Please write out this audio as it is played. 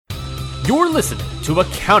You're listening to a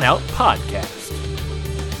Countout Podcast.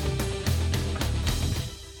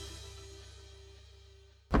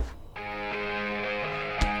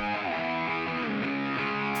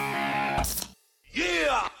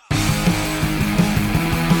 Yeah!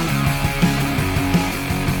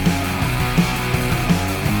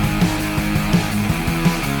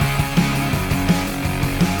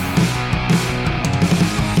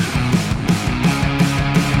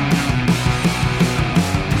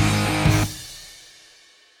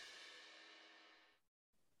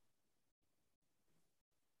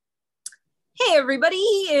 Hey everybody,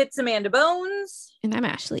 it's Amanda Bones, And I'm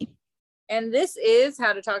Ashley. and this is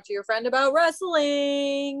How to Talk to Your Friend About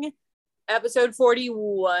Wrestling, episode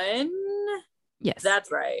 41. Yes.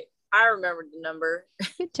 That's right. I remembered the number.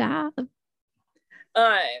 Good job.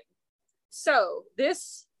 So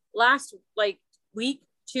this last week,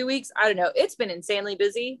 2 weeks, I don't know. It's been insanely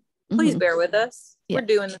busy. Please bear with us. Yeah. We're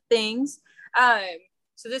doing the things.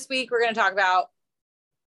 So this week we're going to talk about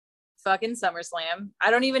fucking SummerSlam. I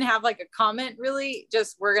don't even have like a comment really.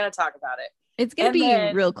 Just we're going to talk about it. It's going to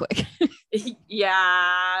be real quick. Yeah,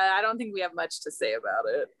 I don't think we have much to say about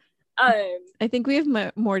it. I think we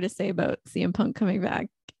have more to say about CM Punk coming back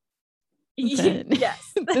than,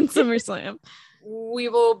 yes. than SummerSlam. We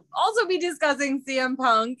will also be discussing CM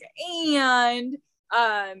Punk, and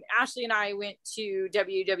Ashley and I went to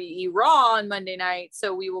WWE Raw on Monday night,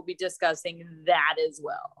 so we will be discussing that as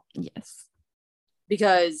well Yes.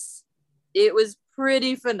 because it was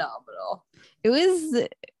pretty phenomenal. It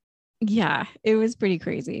was pretty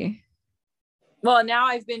crazy. Well, now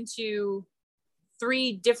I've been to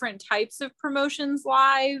 3 different types of promotions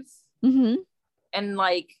live, Mm-hmm. and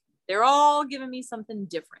like they're all giving me something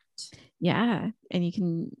different. Yeah. And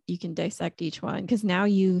you can dissect each one because now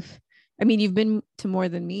you've been to more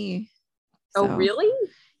than me. Oh, So, really?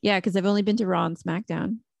 yeah, because I've only been to Raw and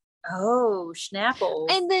SmackDown. Oh, Schnapple.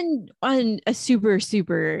 And then on a super,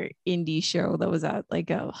 super indie show that was at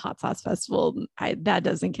like a hot sauce festival, that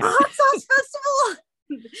doesn't count. Hot Sauce Festival.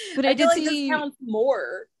 But I I feel did like see this counts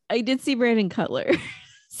more. I did see Brandon Cutler.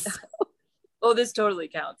 Oh, this totally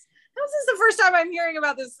counts. This is the first time I'm hearing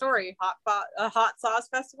about this story. A Hot Sauce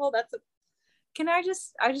Festival. I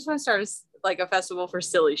just want to start a festival for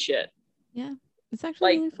silly shit. Yeah, it's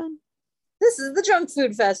actually really fun. This is the junk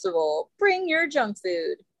food festival. Bring your junk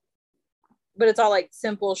food. But it's all like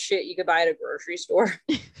simple shit you could buy at a grocery store.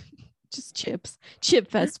 Just chip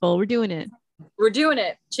festival. We're doing it. We're doing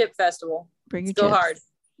it. Chip festival. Bring your Go chips. hard.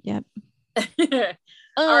 Yep.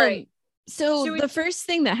 All right. So the first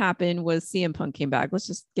thing that happened was CM Punk came back. Let's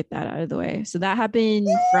just get that out of the way. So that happened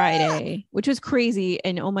Friday, which was crazy.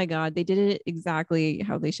 And oh my God, they did it exactly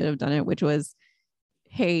how they should have done it, which was,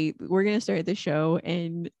 hey, we're going to start the show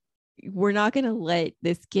and we're not going to let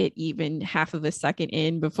this get even half of a second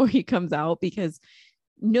in before he comes out, because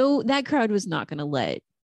that crowd was not going to let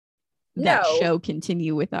that show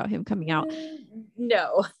continue without him coming out.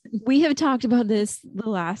 No. We have talked about this the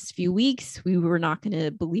last few weeks. We were not going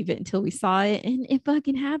to believe it until we saw it, and it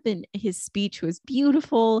fucking happened. His speech was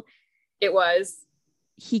beautiful. It was.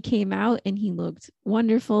 He came out and he looked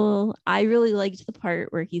wonderful. I really liked the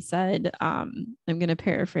part where he said, I'm going to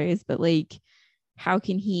paraphrase, but like, how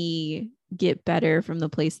can he get better from the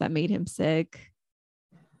place that made him sick?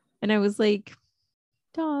 And I was like,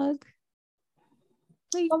 dog.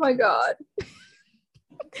 Like, Oh my God.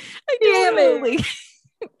 I Damn know, it. like,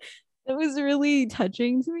 it was really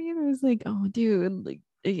touching to me. And I was like, oh, dude, like,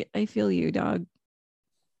 I feel you, dog.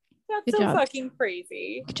 That's Good so job. fucking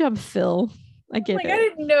crazy. Good job, Phil. I get Like, it. I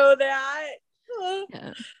didn't know that.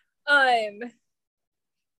 Yeah.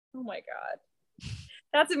 Oh my God.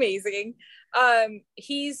 That's amazing.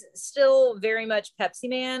 He's still very much Pepsi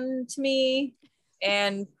Man to me,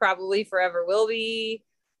 and probably forever will be.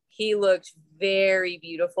 He looked very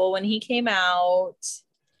beautiful when he came out.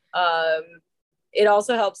 It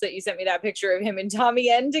also helps that you sent me that picture of him and Tommy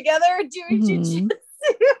N together doing Mhm. jujitsu.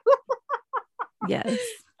 Yes.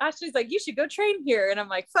 Ashley's like, you should go train here, and I'm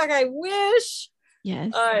like, fuck, I wish.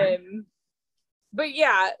 Yes. But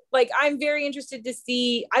yeah, like, I'm very interested to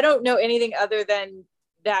see. I don't know anything other than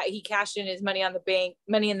that he cashed in his money in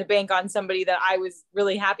the bank on somebody that I was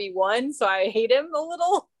really happy won, so I hate him a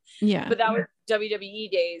little. Yeah. But that was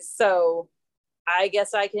WWE days, so I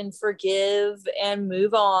guess I can forgive and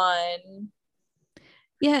move on.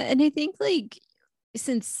 Yeah. And I think, like,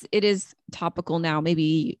 since it is topical now,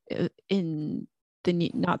 maybe in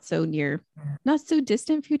the not so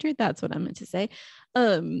distant future, that's what I meant to say.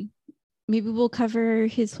 Maybe we'll cover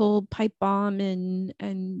his whole pipe bomb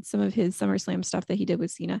and some of his SummerSlam stuff that he did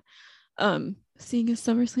with Cena. Seeing as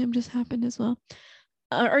SummerSlam just happened as well.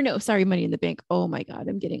 or no, sorry, Money in the Bank. Oh my God,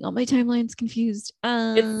 I'm getting all my timelines confused.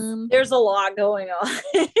 There's a lot going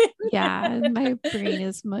on. Yeah, my brain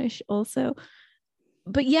is mush also.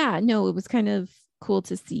 But yeah, no, it was kind of cool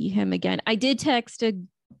to see him again. I did text a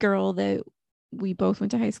girl that we both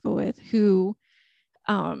went to high school with who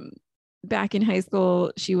back in high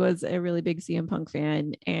school, she was a really big CM Punk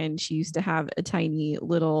fan, and she used to have a tiny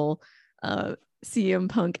little CM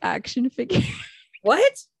Punk action figure.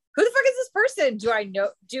 What? Who the fuck is this person? Do I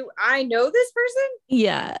know this person?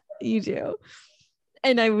 Yeah, you do.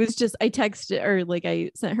 And I texted, or like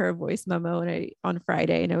I sent her a voice memo on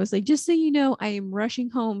Friday, and I was like, just so you know, I am rushing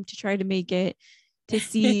home to try to make it to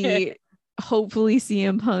see hopefully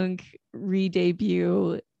CM Punk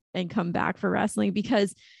re-debut and come back for wrestling,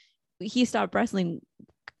 because he stopped wrestling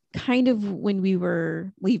kind of when we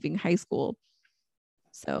were leaving high school.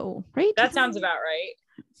 So, right? That sounds about right.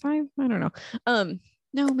 5, I don't know.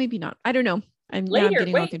 No, maybe not. I don't know. I'm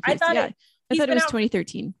getting all confused. I thought it was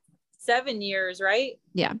 2013. 7 years, right?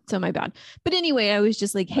 Yeah, so my bad. But anyway, I was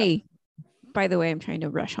just like, hey, by the way, I'm trying to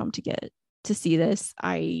rush home to get to see this.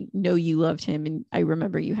 I know you loved him, and I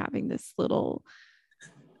remember you having this little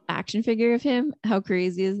action figure of him. How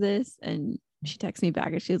crazy is this? And she texted me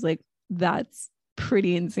back, and she was like, that's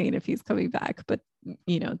pretty insane if he's coming back, but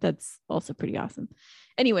you know, that's also pretty awesome.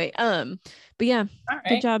 Anyway, but yeah, right.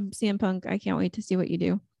 Good job, CM Punk. I can't wait to see what you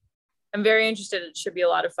do. I'm very interested. It should be a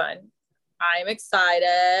lot of fun. I'm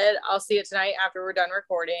excited. I'll see it tonight after we're done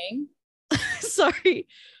recording. Sorry.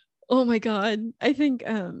 Oh my God. I think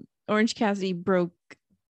Orange Cassidy broke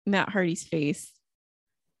Matt Hardy's face.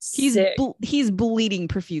 He's bleeding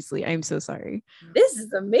profusely. I'm so sorry. This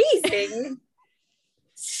is amazing.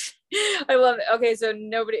 I love it. Okay, so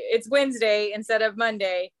it's Wednesday instead of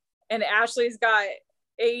Monday, and Ashley's got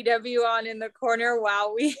AEW on in the corner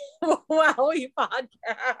while we podcast.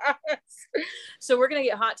 So we're gonna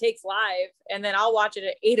get hot takes live, and then I'll watch it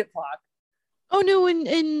at 8:00. Oh no,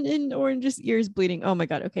 and Orange's ears bleeding. Oh my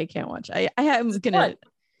God. Okay, can't watch. I'm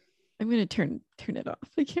gonna turn it off.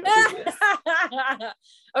 I can't do this.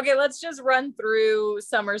 Okay, let's just run through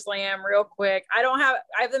SummerSlam real quick. I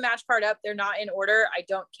have the match card up. They're not in order. I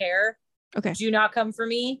don't care. Okay. Do not come for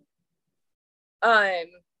me.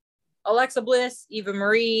 Alexa Bliss, Eva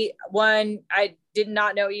Marie won. I did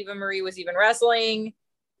not know Eva Marie was even wrestling.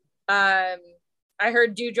 I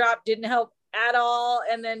heard Dewdrop didn't help at all,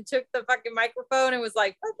 and then took the fucking microphone and was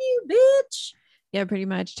like, fuck you, bitch. Yeah, pretty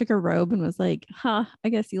much. Took a robe and was like, huh, I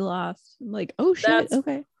guess you lost. I'm like, oh shit. That's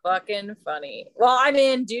okay. Fucking funny. Well, I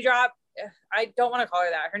mean, Dewdrop, I don't want to call her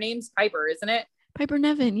that. Her name's Piper, isn't it? Piper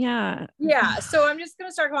Nevin, yeah. Yeah, so I'm just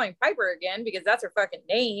gonna start calling Piper again because that's her fucking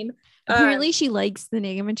name. Apparently she likes the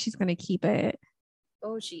name and she's gonna keep it.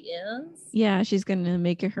 Oh, she is? Yeah, she's gonna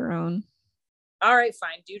make it her own. All right,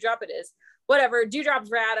 fine. Dewdrop it is. Whatever. Dewdrop's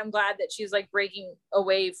rad. I'm glad that she's like breaking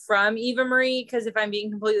away from Eva Marie, because if I'm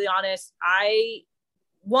being completely honest, I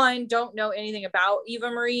don't know anything about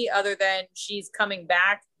Eva Marie other than she's coming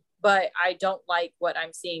back, but I don't like what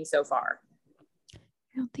I'm seeing so far.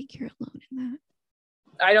 I don't think you're alone in that.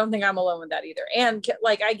 I don't think I'm alone with that either. And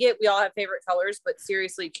like, I get we all have favorite colors, but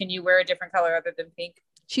seriously, can you wear a different color other than pink?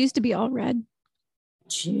 She used to be all red.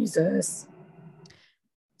 Jesus.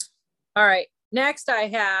 All right. Next, I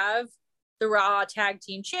have the Raw Tag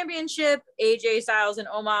Team Championship, AJ Styles and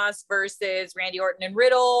Omos versus Randy Orton and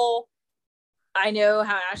Riddle. I know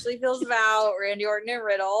how Ashley feels about Randy Orton and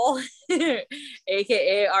Riddle,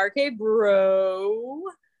 aka RK Bro.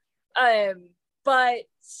 But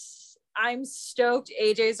I'm stoked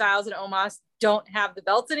AJ Styles and Omos don't have the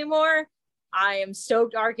belts anymore. I am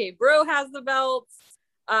stoked RK Bro has the belts.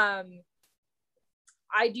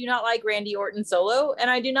 I do not like Randy Orton solo, and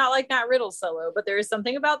I do not like Matt Riddle solo, but there is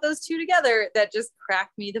something about those two together that just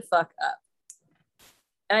cracked me the fuck up.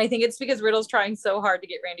 And I think it's because Riddle's trying so hard to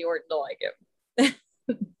get Randy Orton to like him.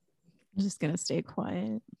 I'm just gonna stay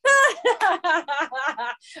quiet.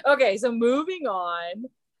 Okay, so moving on.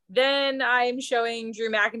 Then I'm showing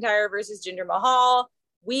Drew McIntyre versus Jinder Mahal.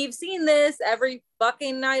 We've seen this every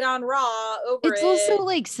fucking night on Raw. It's also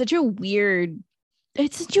like such a weird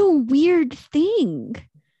thing.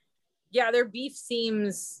 Yeah, their beef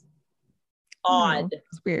seems odd.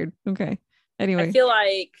 It's weird. Okay. Anyway, I feel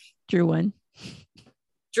like Drew won.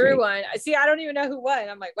 Drew won. See, I don't even know who won.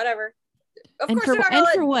 I'm like, whatever. Of course, they're not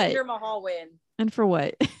gonna let Jinder Mahal win. And for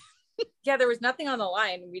what? Yeah, there was nothing on the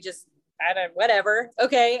line. Whatever.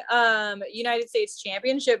 Okay. United States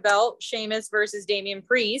Championship belt, Sheamus versus Damian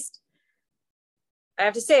Priest. I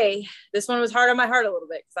have to say, this one was hard on my heart a little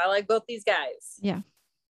bit because I like both these guys. Yeah.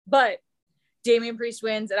 But Damian Priest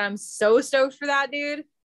wins, and I'm so stoked for that, dude.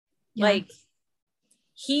 Yeah. Like,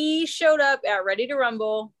 He showed up at Ready to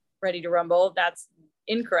Rumble. That's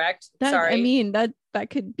incorrect. Sorry. I mean, that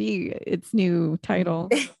could be its new title.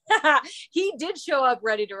 He did show up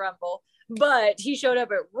Ready to Rumble, but he showed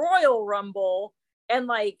up at Royal Rumble, and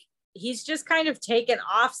like he's just kind of taken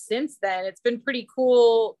off since then. It's been pretty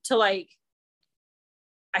cool to like,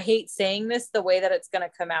 I hate saying this the way that it's going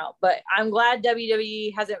to come out, but I'm glad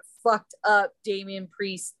WWE hasn't fucked up Damian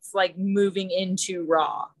Priest's like moving into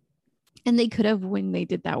Raw. And they could have when they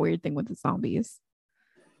did that weird thing with the zombies.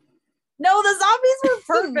 No, the zombies were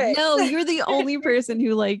perfect. No, you're the only person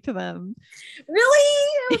who liked them.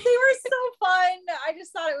 Really? They were so fun. I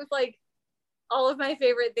just thought it was like all of my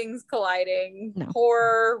favorite things colliding. No.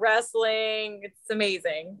 Horror, wrestling. It's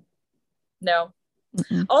amazing. No.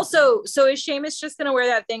 Mm-mm. Also, so is Sheamus just going to wear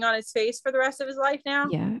that thing on his face for the rest of his life now?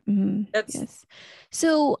 Yeah. Mm-hmm. That's yes.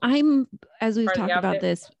 So as we've talked about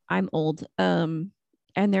this, I'm old. And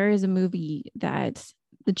there is a movie that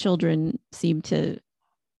the children seem to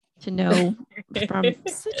know from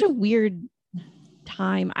such a weird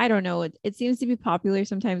time. I don't know. It seems to be popular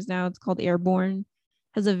sometimes now. It's called Airborne.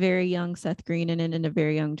 Has a very young Seth Green in it and a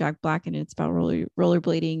very young Jack Black, and it's about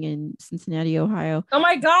rollerblading in Cincinnati, Ohio. Oh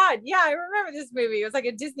my God. Yeah, I remember this movie. It was like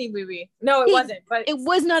a Disney movie. No, it wasn't. But it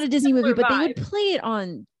was not a Disney movie, but vibe. they would play it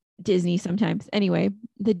on Disney sometimes. Anyway,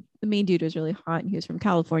 the main dude was really hot and he was from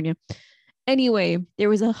California. Anyway, there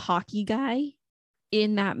was a hockey guy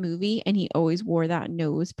in that movie and he always wore that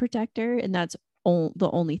nose protector, and that's the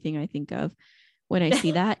only thing I think of when I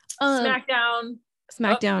see that.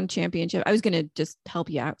 SmackDown Championship. I was gonna just help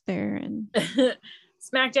you out there. And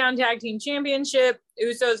SmackDown Tag Team Championship,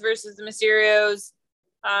 Usos versus the Mysterios.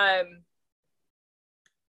 I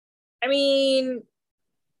mean,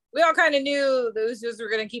 we all kind of knew the Usos were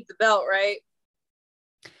gonna keep the belt, right?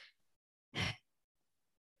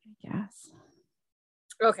 Yes.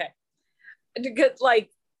 Okay. Like,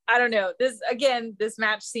 I don't know. This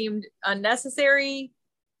match seemed unnecessary.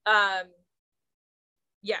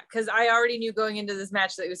 Yeah, because I already knew going into this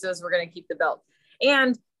match that Usos were going to keep the belt.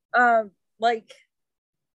 And like,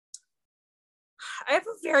 I have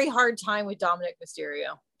a very hard time with Dominic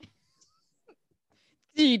Mysterio.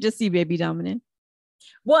 Did you just see Baby Dominic?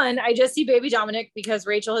 One, I just see Baby Dominic because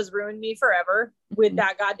Rachel has ruined me forever with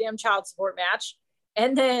that goddamn child support match.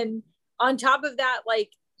 And then on top of that,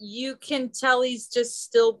 like, you can tell he's just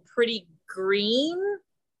still pretty green.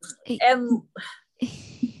 And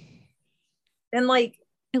like,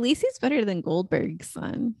 at least he's better than Goldberg's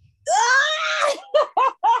son.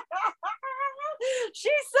 She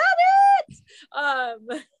said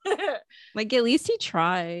it. Like, at least he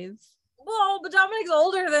tries. Well, but Dominic's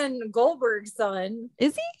older than Goldberg's son.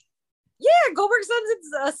 Is he? Yeah, Goldberg's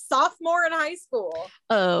son's a sophomore in high school.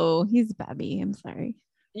 Oh, he's a babby. I'm sorry.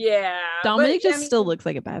 Yeah. Dominic still looks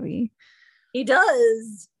like a babby. He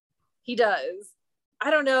does. I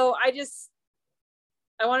don't know.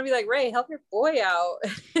 I want to be like, Ray, help your boy out.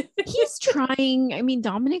 He's trying. I mean,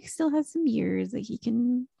 Dominic still has some years that he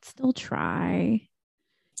can still try.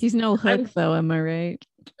 He's no Hook, though. Am I right?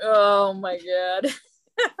 Oh my God.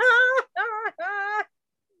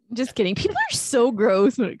 Just kidding. People are so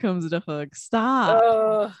gross when it comes to Hook.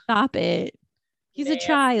 Stop. Stop it. He's a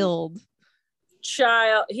child.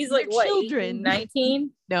 He's like, what, children?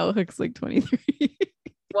 19? No, Hook's like 23.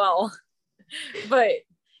 Well, but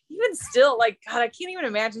even still, like, God, I can't even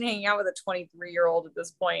imagine hanging out with a 23-year-old at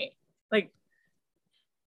this point. Like,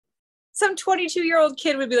 some 22-year-old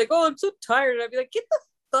kid would be like, oh, I'm so tired. And I'd be like, get the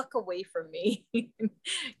fuck away from me.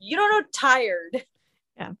 You don't know tired.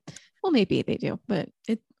 Yeah. Well, maybe they do, but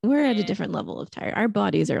we're at a different level of tired. Our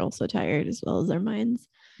bodies are also tired as well as our minds.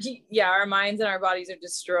 Yeah, our minds and our bodies are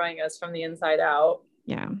destroying us from the inside out.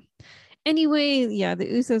 Yeah. Anyway, yeah, the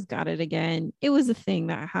Usos got it again. It was a thing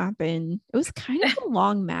that happened. It was kind of a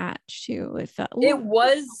long match too. It felt it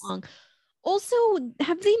was long. Also,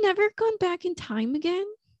 have they never gone back in time again?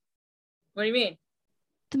 What do you mean?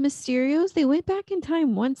 The Mysterios, they went back in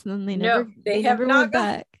time once and then they never went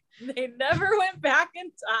back. They never went back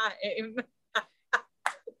in time.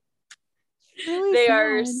 Really they sad.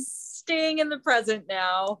 Are staying in the present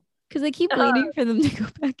now. Because I keep waiting for them to go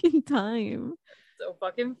back in time. So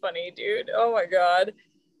fucking funny, dude. Oh my God.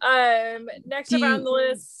 Next up on the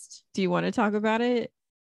list. Do you want to talk about it?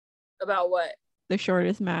 About what? The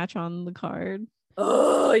shortest match on the card.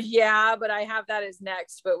 Oh yeah, but I have that as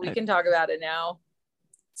next, but we can talk about it now.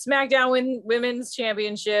 SmackDown Women's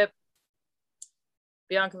Championship.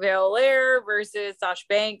 Bianca Belair versus Sasha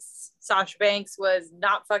Banks. Sasha Banks was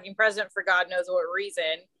not fucking present for God knows what reason.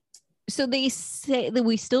 So they say that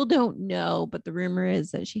we still don't know, but the rumor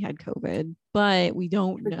is that she had COVID, but we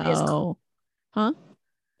don't know. Huh?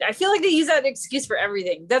 I feel like they use that excuse for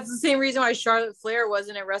everything. That's the same reason why Charlotte Flair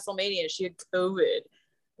wasn't at WrestleMania. She had COVID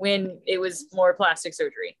when it was more plastic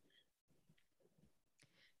surgery.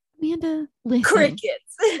 Amanda, listen.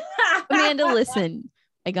 Crickets. Amanda, listen.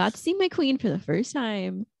 I got to see my queen for the first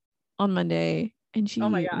time on Monday, and she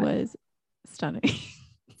was stunning.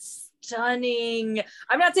 Stunning.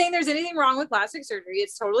 I'm not saying there's anything wrong with plastic surgery.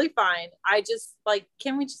 It's totally fine. I just like,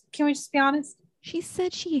 can we just be honest? She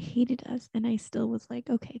said she hated us, and I still was like,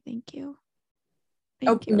 okay, thank you.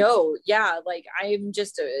 Thank you. No, yeah, like I'm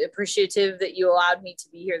just appreciative that you allowed me to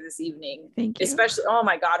be here this evening. Thank you. Especially, oh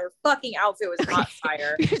my god, her fucking outfit was hot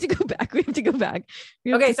fire. We have to go back. We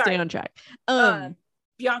have to stay on track.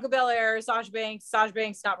 Bianca Belair, Sasha Banks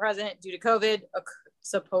not present due to COVID,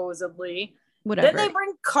 supposedly. Whatever. Then they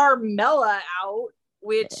bring Carmella out,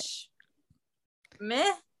 which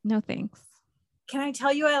meh. No thanks. Can I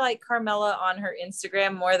tell you I like Carmella on her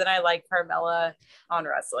Instagram more than I like Carmella on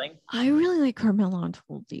wrestling? I really like Carmella on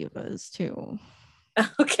Total Divas too.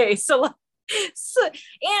 Okay, so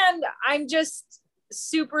and I'm just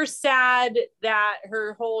super sad that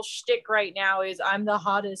her whole shtick right now is I'm the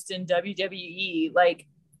hottest in WWE. Like,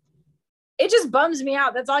 it just bums me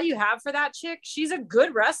out. That's all you have for that chick. She's a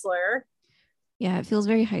good wrestler. Yeah, it feels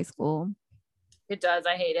very high school. It does.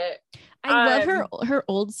 I hate it. I love her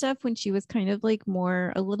old stuff when she was kind of like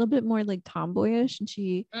a little bit more like tomboyish, and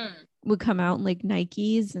she would come out in like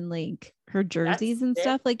Nikes and like her jerseys and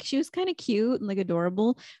stuff. Like, she was kind of cute and like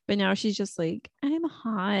adorable, but now she's just like, I'm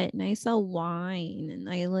hot and I sell wine and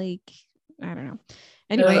I don't know.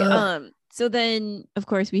 Anyway, so then of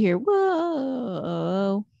course we hear,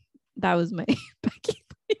 whoa, that was my Becky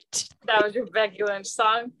Lynch. That was your Becky Lynch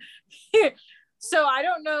song. So I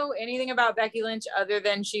don't know anything about Becky Lynch other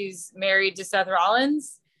than she's married to Seth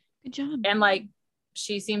Rollins. Good job. And like,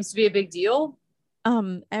 she seems to be a big deal.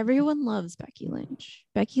 Everyone loves Becky Lynch.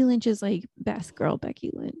 Becky Lynch is like best girl Becky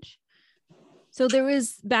Lynch. So there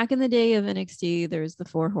was, back in the day of NXT, there's the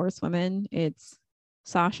 4 horsewomen. It's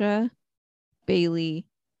Sasha, Bayley,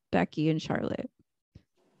 Becky, and Charlotte.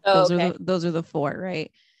 Those are the 4, right?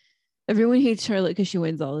 Everyone hates Charlotte because she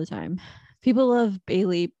wins all the time. People love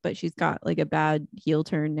Bayley, but she's got like a bad heel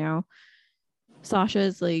turn now. Sasha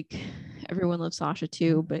is like, everyone loves Sasha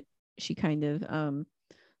too, but she kind of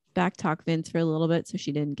backtalked Vince for a little bit, so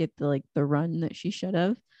she didn't get the run that she should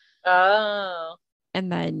have. Oh.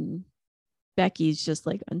 And then Becky's just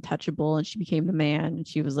like untouchable, and she became the man, and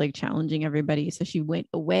she was like challenging everybody. So she went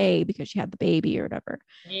away because she had the baby or whatever.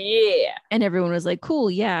 Yeah. And everyone was like, cool,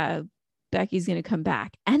 yeah, Becky's gonna come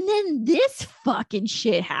back. And then this fucking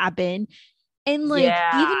shit happened. And like,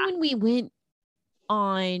 even when we went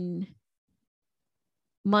on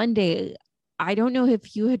Monday, I don't know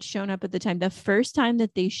if you had shown up at the time. The first time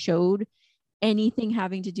that they showed anything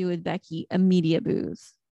having to do with Becky, immediate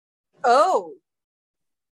boos. Oh.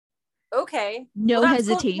 Okay. No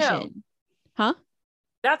hesitation. Cool, huh?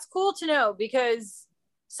 That's cool to know, because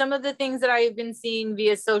some of the things that I've been seeing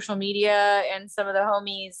via social media and some of the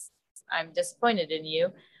homies, I'm disappointed in you,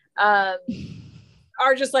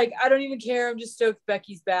 are just like, I don't even care. I'm just stoked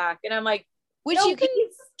Becky's back. And I'm like, which you can be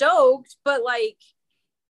stoked, but like,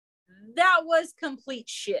 that was complete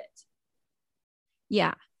shit.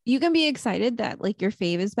 Yeah. You can be excited that like your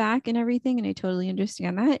fave is back and everything. And I totally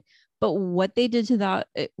understand that. But what they did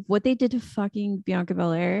to fucking Bianca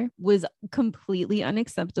Belair was completely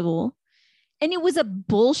unacceptable. And it was a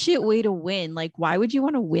bullshit way to win. Like, why would you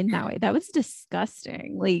want to win that way? That was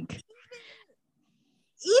disgusting. Like,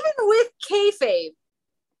 even with kayfabe,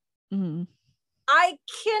 I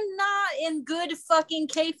cannot in good fucking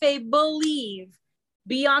kayfabe believe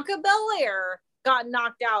Bianca Belair got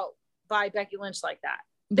knocked out by Becky Lynch like that.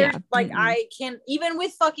 I can't, even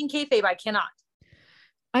with fucking kayfabe, I cannot.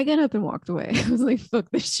 I got up and walked away. I was like, fuck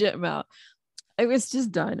this shit, I'm out. I was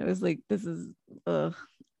just done. I was like, this is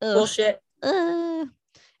bullshit.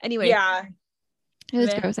 Anyway. Yeah. It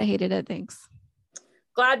was gross. I hated it. Thanks.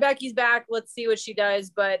 Glad Becky's back. Let's see what she does.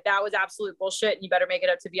 But that was absolute bullshit. And you better make it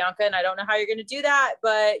up to Bianca. And I don't know how you're going to do that,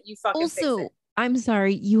 but you fucking fix it. I'm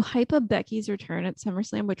sorry. You hype up Becky's return at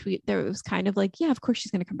SummerSlam, which it was kind of like, yeah, of course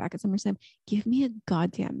she's going to come back at SummerSlam. Give me a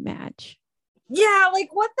goddamn match. Yeah, like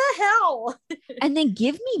what the hell? And then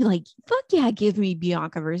give me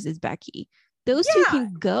Bianca versus Becky. Those two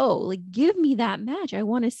can go. Like, give me that match. I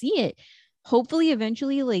want to see it. Hopefully,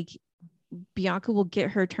 eventually, like, Bianca will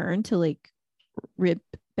get her turn to like rip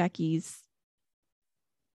Becky's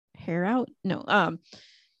hair out. No, I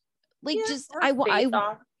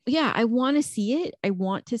want to see it. I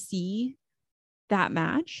want to see that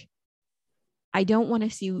match. I don't want to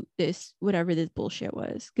see this, whatever this bullshit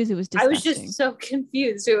was, because it was I was disgusting. just so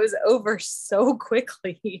confused. It was over so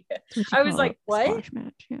quickly. I was like, what? Squash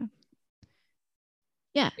match.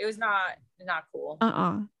 Yeah. It was not cool.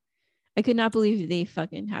 I could not believe they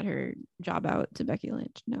fucking had her job out to Becky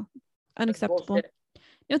Lynch. No, unacceptable.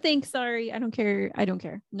 No thanks. Sorry, I don't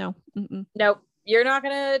care. No. Nope. You're not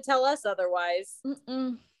gonna tell us otherwise.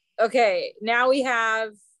 Okay, now we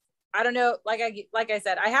have. I don't know. Like I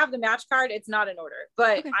said, I have the match card. It's not in order,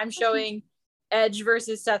 but okay, I'm showing Edge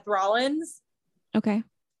versus Seth Rollins. Okay.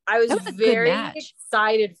 I was very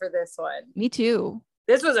excited for this one. Me too.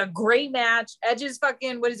 This was a great match. Edge's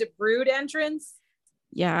fucking, what is it, Brood entrance?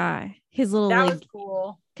 Yeah. His little, that was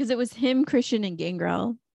cool. Because it was him, Christian, and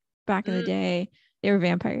Gangrel back in the day. They were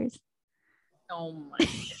vampires. Oh my God.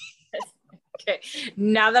 Okay.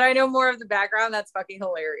 Now that I know more of the background, that's fucking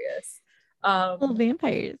hilarious. Little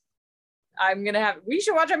vampires. We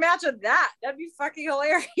should watch a match of that. That'd be fucking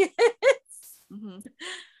hilarious.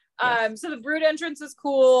 So the Brood entrance was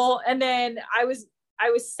cool. And then I was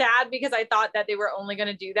sad because I thought that they were only going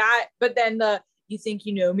to do that. But then the "You Think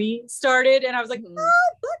You Know Me" started. And I was like, oh,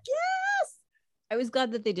 fuck yes. I was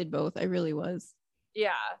glad that they did both. I really was.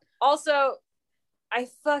 Yeah. Also, I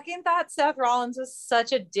fucking thought Seth Rollins was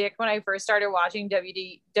such a dick when I first started watching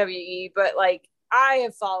WWE. But like, I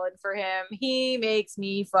have fallen for him. He makes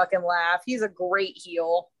me fucking laugh. He's a great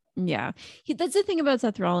heel. Yeah. That's the thing about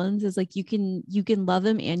Seth Rollins is like you can love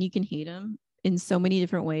him and you can hate him in so many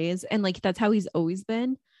different ways. And like that's how he's always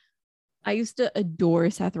been. I used to adore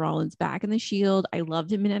Seth Rollins back in the Shield. I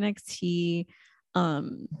loved him in NXT.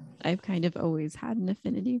 I've kind of always had an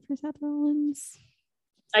affinity for Seth Rollins.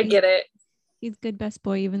 I get it. He's good best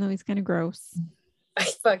boy, even though he's kind of gross.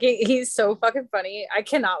 He's so fucking funny. I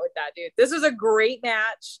cannot with that dude. This was a great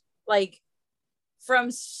match. Like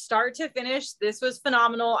from start to finish, this was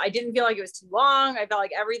phenomenal. I didn't feel like it was too long. I felt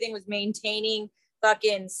like everything was maintaining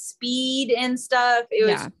fucking speed and stuff. It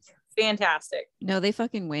was fantastic. No, they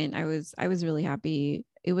fucking win. I was really happy.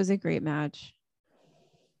 It was a great match.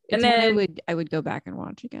 And then I would go back and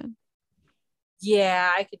watch again. Yeah,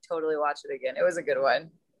 I could totally watch it again. It was a good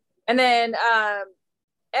one. And then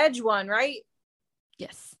Edge won, right?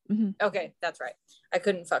 Yes. Okay, that's right. I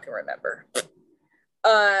couldn't fucking remember.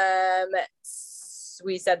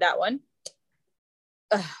 We said that one.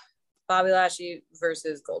 Bobby Lashley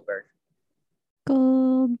versus Goldberg.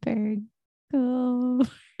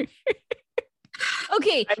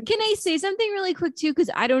 Okay, can I say something really quick too? Because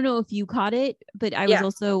I don't know if you caught it, but I was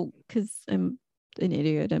also, because I'm an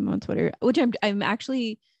idiot, I'm on Twitter, which I'm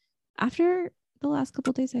actually, after the last couple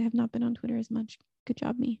of days, I have not been on Twitter as much. Good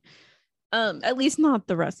job, me. At least not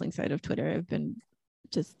the wrestling side of Twitter. I've been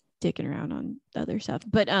just dicking around on other stuff.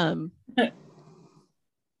 But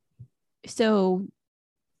so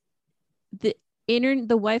the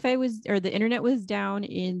Wi-Fi was, or the internet was down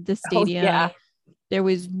in the stadium. Yeah. There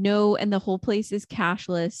was and the whole place is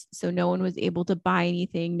cashless. So no one was able to buy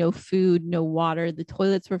anything, no food, no water. The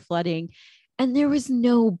toilets were flooding and there was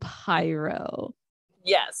no pyro.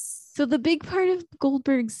 Yes. So the big part of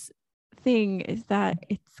Goldberg's thing is that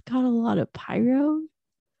it's got a lot of pyro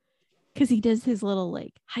because he does his little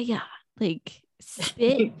like hiya, like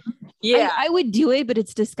spit. Yeah, I would do it, but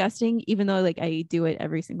it's disgusting, even though like I do it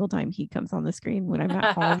every single time he comes on the screen when I'm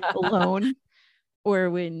at home alone or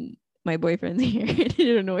when my boyfriend's here. It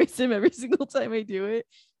annoys him every single time I do it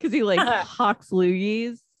because he like hawks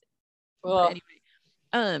loogies. Well,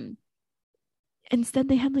 anyway, instead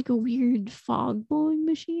they had like a weird fog blowing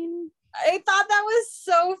machine. I thought that was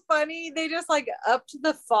so funny. They just like upped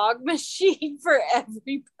the fog machine for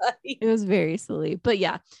everybody. It was very silly, but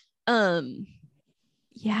yeah,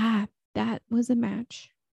 that was a match.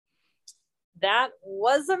 That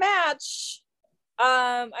was a match.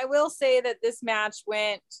 I will say that this match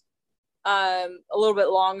went a little bit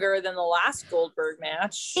longer than the last Goldberg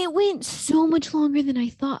match. It went so much longer than I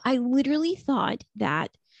thought. I literally thought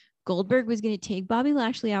that Goldberg was going to take Bobby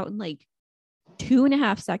Lashley out in like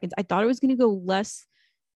 2.5 seconds. I thought it was going to go less.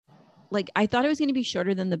 Like, I thought it was going to be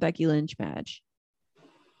shorter than the Becky Lynch match.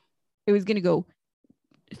 It was going to go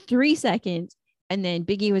 3 seconds, and then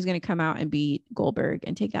Big E was going to come out and beat Goldberg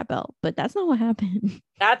and take that belt. But that's not what happened.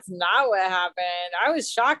 That's not what happened. I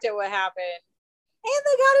was shocked at what happened. And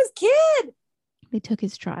they got his kid. They took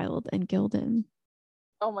his child and killed him.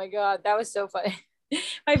 Oh my God, that was so funny.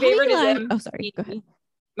 My favorite is MVP. Oh, sorry. Go ahead.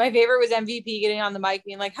 My favorite was MVP getting on the mic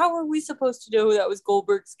being like, how are we supposed to know that was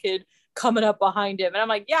Goldberg's kid coming up behind him? And I'm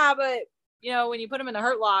like, yeah, but you know, when you put him in the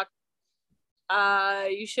hurt lock,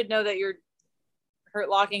 you should know that you're hurt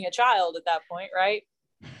locking a child at that point, right?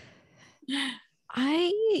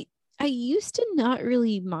 I I used to not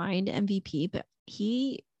really mind MVP, but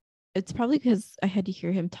it's probably because I had to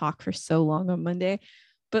hear him talk for so long on Monday,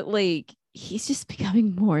 but like he's just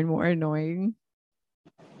becoming more and more annoying.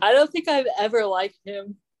 I don't think I've ever liked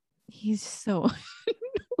him. He's so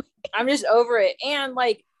I'm just over it. And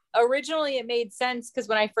like originally it made sense because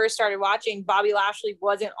when I first started watching, Bobby Lashley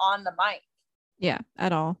wasn't on the mic. Yeah,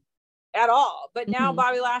 at all. But now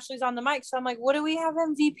Bobby Lashley's on the mic. So I'm like, what do we have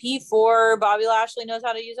MVP for? Bobby Lashley knows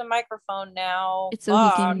how to use a microphone now. It's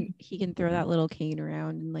so he can throw that little cane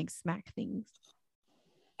around and like smack things.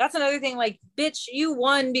 That's another thing. Like, bitch, you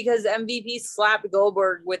won because MVP slapped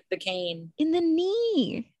Goldberg with the cane. In the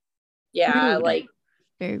knee. Yeah, rude. like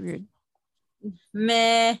very rude.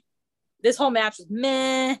 Meh. This whole match was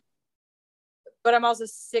meh. But I'm also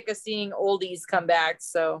sick of seeing oldies come back,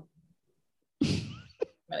 so I'm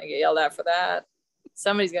gonna get yelled at for that.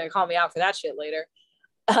 Somebody's gonna call me out for that shit later.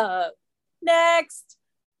 Next,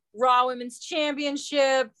 Raw Women's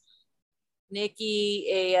Championship.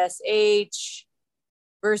 Nikki ASH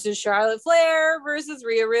versus Charlotte Flair versus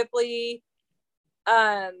Rhea Ripley.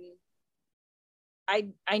 I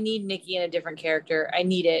need Nikki in a different character. I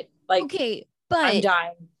need it. Like, okay, but I'm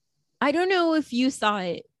dying. I don't know if you saw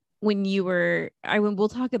it when you were. We'll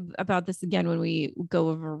talk about this again when we go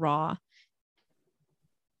over Raw.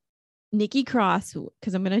 Nikki Cross,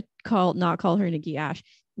 because I'm gonna not call her Nikki Ash.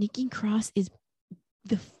 Nikki Cross is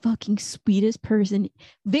the fucking sweetest person,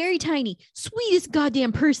 very tiny, sweetest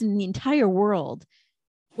goddamn person in the entire world.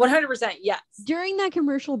 100%, yes. During that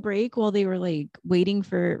commercial break, while they were like waiting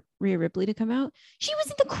for Rhea Ripley to come out, she was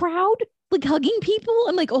in the crowd, like hugging people.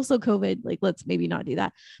 I'm like, also COVID, like let's maybe not do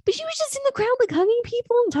that. But she was just in the crowd, like hugging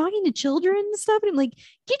people and talking to children and stuff. And I'm like,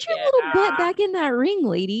 get your little butt back in that ring,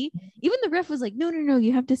 lady. Even the ref was like, no,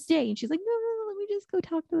 you have to stay. And she's like, no, let me just go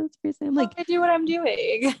talk to this person. I'm like, I do what I'm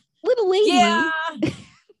doing. Little lady. Yeah.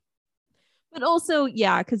 But also,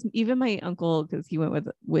 yeah, because even my uncle, because he went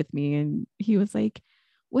with me, and he was like,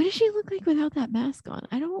 what does she look like without that mask on?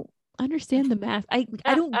 I don't understand the mask. I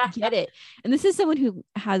don't get it. And this is someone who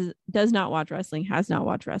does not watch wrestling, has not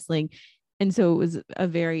watched wrestling. And so it was a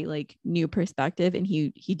very like new perspective, and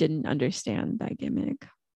he didn't understand that gimmick.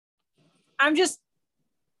 I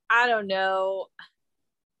don't know.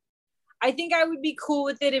 I think I would be cool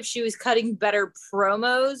with it if she was cutting better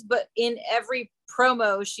promos, but in every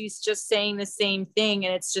promo, she's just saying the same thing.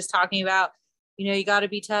 And it's just talking about, you got to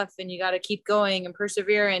be tough and you got to keep going and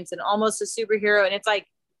perseverance and almost a superhero. And it's like,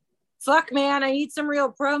 fuck, man, I need some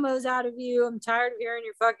real promos out of you. I'm tired of hearing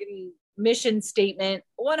your fucking mission statement.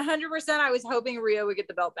 100%. I was hoping Rhea would get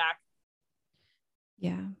the belt back.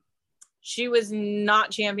 Yeah. She was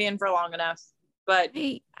not champion for long enough. But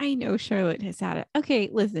I know Charlotte has had it. Okay,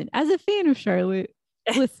 listen, as a fan of Charlotte,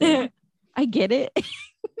 listen, I get it.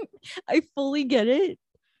 I fully get it.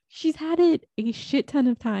 She's had it a shit ton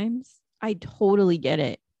of times. I totally get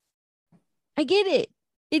it. I get it.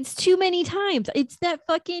 It's too many times. It's that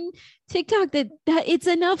fucking TikTok that it's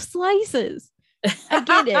enough slices. I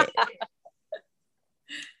get it.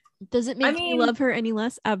 Does it make me love her any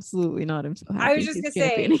less? Absolutely not. I'm so happy. I was just gonna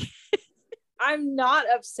say, I'm not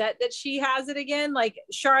upset that she has it again. Like,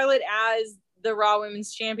 Charlotte as the Raw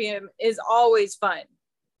Women's Champion is always fun.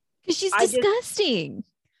 Because she's disgusting.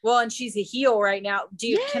 And she's a heel right now.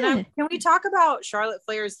 Dude, can we talk about Charlotte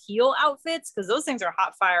Flair's heel outfits? Because those things are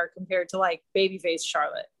hot fire compared to like babyface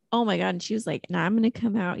Charlotte. Oh my God. And she was like, and I'm going to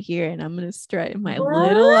come out here and I'm going to strut in my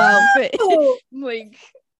little outfit. I'm like,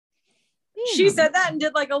 she said that and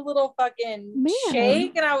did like a little fucking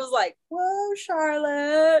shake. And I was like, whoa,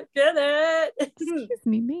 Charlotte, get it. Excuse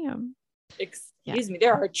me, ma'am. Excuse me.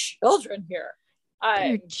 There are children here.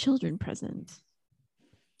 There are children present.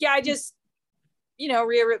 Yeah, I just,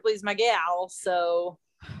 Rhea Ripley's my gal. So.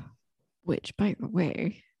 Which, by the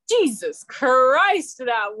way. Jesus Christ,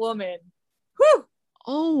 that woman. Whew.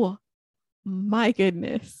 Oh, my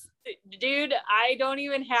goodness. Dude, I don't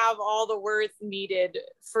even have all the words needed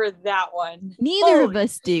for that one. Neither of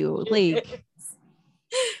us do. Like,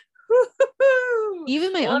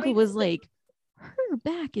 even my uncle was like, her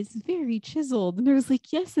back is very chiseled. And I was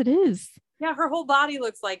like, yes, it is. Yeah, her whole body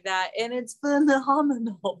looks like that. And it's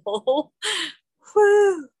phenomenal.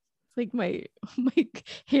 Whew. It's like my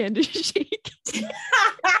hand is shaking.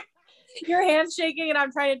 Your hand's shaking and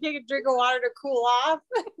I'm trying to take a drink of water to cool off.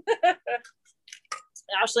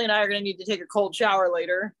 Ashley and I are going to need to take a cold shower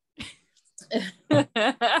later. All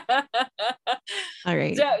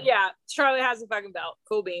right. So, yeah, Charlotte has a fucking belt.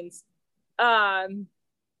 Cool beans. The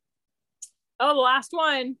last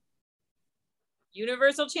one.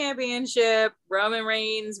 Universal Championship. Roman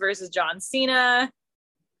Reigns versus John Cena.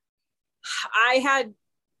 I had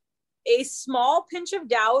a small pinch of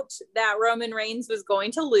doubt that Roman Reigns was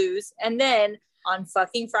going to lose. And then on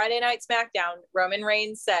fucking Friday Night SmackDown, Roman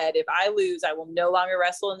Reigns said, if I lose, I will no longer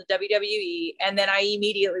wrestle in the WWE. And then I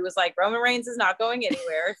immediately was like, Roman Reigns is not going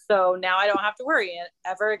anywhere. So now I don't have to worry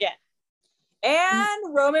ever again.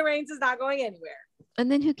 And Roman Reigns is not going anywhere.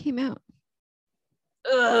 And then who came out?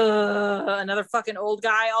 Another fucking old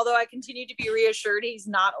guy. Although I continue to be reassured he's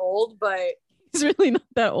not old, but He's really not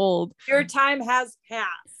that old. your time has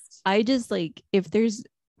passed. I just like, if there's,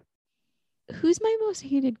 who's my most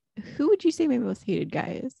hated, who would you say my most hated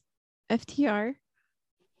guy is? FTR?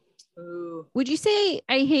 Ooh. Would you say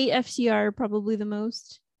I hate FTR probably the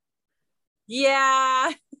most?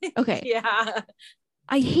 Yeah. Okay. Yeah.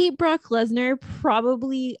 I hate Brock Lesnar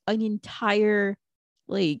probably an entire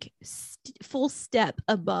like full step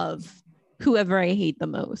above whoever I hate the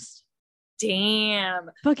most. Damn.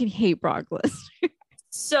 Fucking hate Brock Lesnar.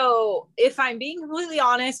 So if I'm being completely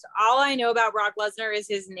honest, all I know about Brock Lesnar is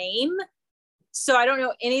his name. So I don't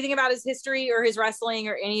know anything about his history or his wrestling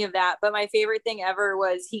or any of that. But my favorite thing ever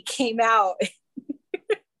was he came out.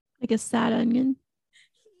 Like a sad onion.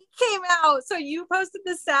 Came out. So you posted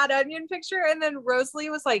the sad onion picture, and then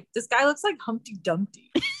Rosalie was like, this guy looks like Humpty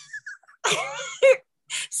Dumpty.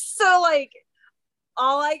 So like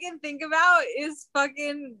all I can think about is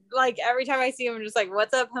fucking like every time I see him, I'm just like,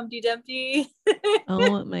 what's up, Humpty Dumpty?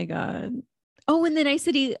 Oh my god. Oh, and then I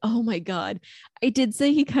said oh my god. I did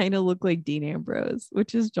say he kind of looked like Dean Ambrose,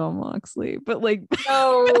 which is Jon Moxley, but like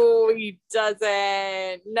No, he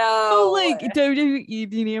doesn't. No. oh, like WWE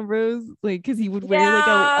Dean Ambrose, like because he would wear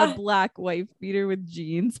like a black wife beater with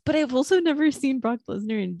jeans. But I've also never seen Brock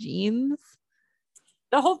Lesnar in jeans.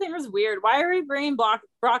 The whole thing was weird. Why are we bringing Brock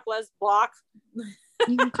Lesnar?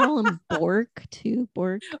 You can call him Bork too.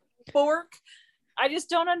 Bork. I just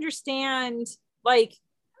don't understand. Like,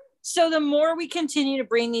 so the more we continue to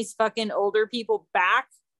bring these fucking older people back,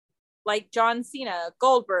 like John Cena,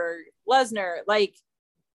 Goldberg, Lesnar, like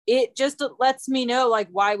it just lets me know like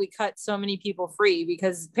why we cut so many people free,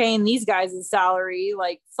 because paying these guys a salary,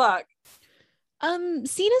 like fuck.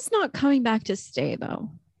 Cena's not coming back to stay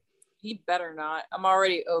though. He better not. I'm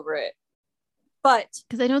already over it. But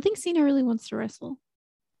because I don't think Cena really wants to wrestle.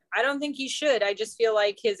 I don't think he should. I just feel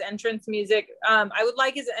like his entrance music, I would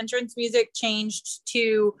like his entrance music changed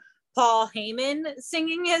to Paul Heyman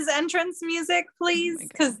singing his entrance music, please,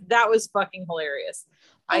 because that was fucking hilarious.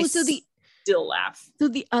 Still laugh. So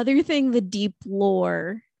the other thing, the deep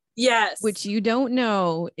lore, yes, which you don't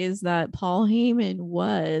know, is that Paul Heyman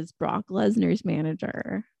was Brock Lesnar's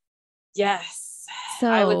manager. Yes. So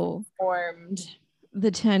I was informed.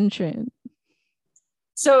 The tension.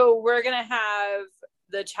 So we're gonna have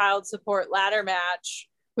the child support ladder match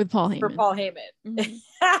with Paul Heyman. For Paul Heyman.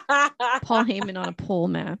 Mm-hmm. Paul Heyman on a pole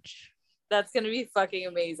match. That's gonna be fucking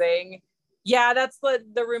amazing. Yeah, that's what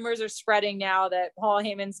the rumors are spreading now, that Paul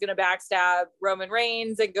Heyman's gonna backstab Roman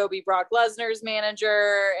Reigns and go be Brock Lesnar's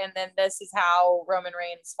manager, and then this is how Roman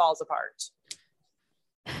Reigns falls apart.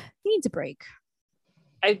 He needs a break.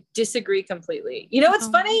 I disagree completely. You know what's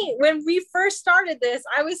funny? When we first started this,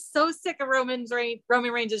 I was so sick of Roman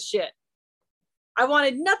Reigns' shit. I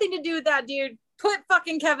wanted nothing to do with that dude. Put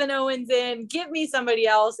fucking Kevin Owens in. Give me somebody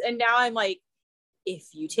else. And now I'm like, if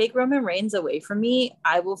you take Roman Reigns away from me,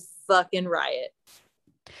 I will fucking riot.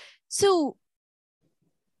 So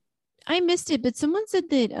I missed it, but someone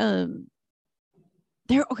said that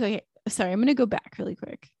okay. Sorry, I'm gonna go back really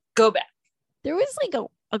quick. Go back. There was like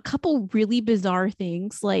a couple really bizarre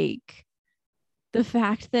things, like the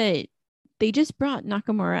fact that they just brought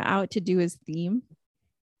Nakamura out to do his theme.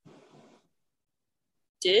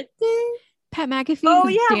 Did they? Pat McAfee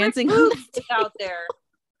was dancing out there.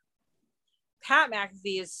 Pat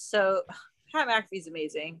McAfee's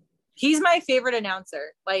amazing. He's my favorite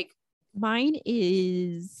announcer. Like, mine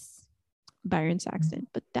is Byron Saxton,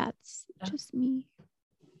 but that's just me.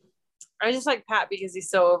 I just like Pat because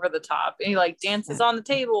he's so over the top and he like dances on the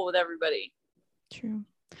table with everybody. True.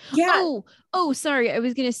 Yeah. Oh, sorry. I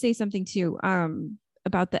was gonna say something too.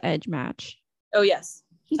 About the Edge match. Oh yes.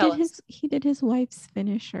 He did his wife's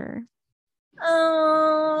finisher.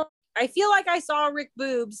 I feel like I saw Rick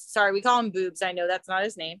Boobs. Sorry, we call him Boobs. I know that's not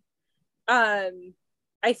his name. I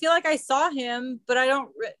feel like I saw him, but I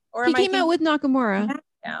don't. Or he came out with Nakamura.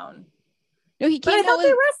 Down. No, he came out.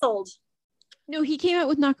 They wrestled. No, he came out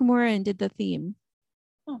with Nakamura and did the theme.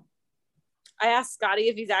 Oh. I asked Scotty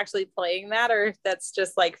if he's actually playing that or if that's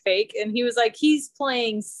just like fake, and he was like, he's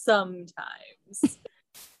playing sometimes.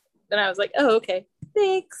 Then I was like, oh, okay,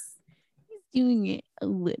 thanks. He's doing it a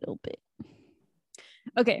little bit.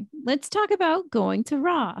 Okay, let's talk about going to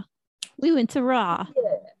Raw. We went to Raw.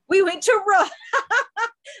 Yeah. We went to Raw.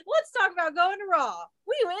 Let's talk about going to Raw.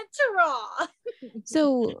 We went to Raw.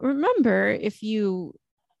 So remember, if you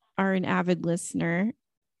are an avid listener,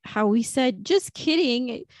 how we said just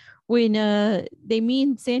kidding when they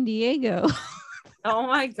mean San Diego. Oh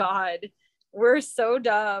my God. We're so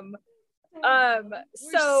dumb. We're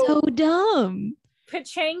so dumb.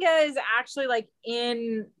 Pechanga is actually like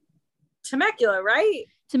in Temecula, right?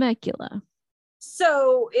 Temecula.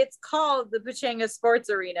 So it's called the Pechanga Sports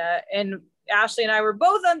Arena, and Ashley and I were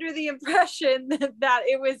both under the impression that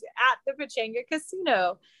it was at the Pechanga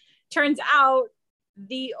Casino. Turns out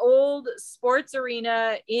the old sports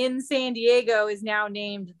arena in San Diego is now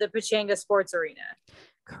named the Pechanga Sports Arena.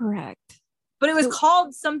 Correct. But it was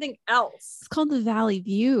called something else. It's called the Valley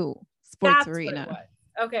View Sports Arena.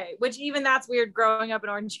 Okay, which even that's weird growing up in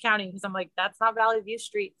Orange County, because I'm like, that's not Valley View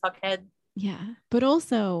Street, fuckhead. Yeah, but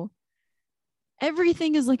also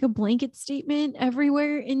everything is like a blanket statement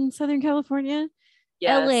everywhere in Southern California.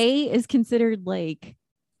 Yes. LA is considered like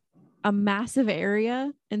a massive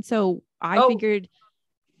area, and so I figured,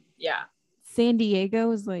 yeah, San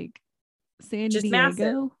Diego is like San just Diego.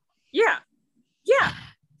 Massive. Yeah.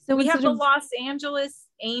 So we have the Los Angeles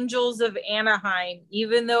Angels of Anaheim,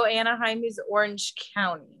 even though Anaheim is Orange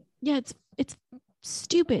County. Yeah, it's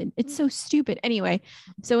stupid. It's so stupid. Anyway,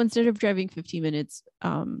 so instead of driving 15 minutes,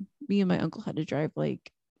 me and my uncle had to drive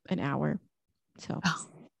like an hour. So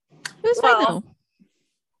it was fun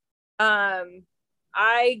though.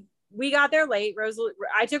 We got there late.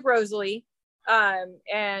 I took Rosalie,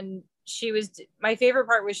 and my favorite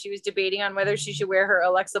part was she was debating on whether she should wear her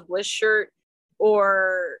Alexa Bliss shirt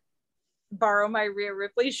or borrow my Rhea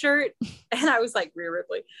Ripley shirt. And I was like, Rhea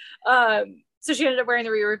Ripley. So she ended up wearing the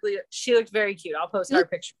Rhea Ripley. She looked very cute. I'll post our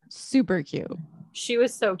picture. Super cute. She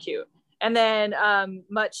was so cute. And then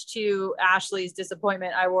much to Ashley's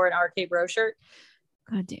disappointment, I wore an RK Bro shirt.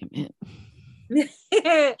 God damn it.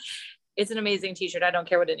 It's an amazing t-shirt. I don't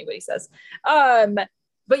care what anybody says.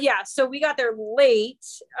 But yeah, so we got there late.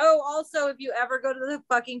 Oh, also, if you ever go to the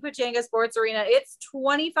fucking Pechanga Sports Arena, it's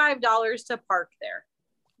 $25 to park there.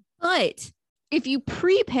 But if you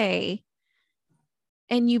prepay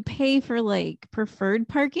and you pay for like preferred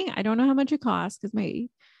parking, I don't know how much it costs because I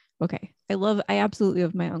absolutely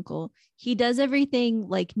love my uncle. He does everything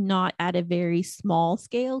like not at a very small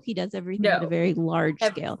scale. He does everything at a very large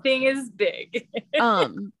scale. Everything is big.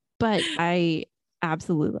 But I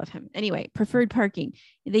absolutely love him. Anyway, preferred parking.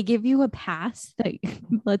 They give you a pass that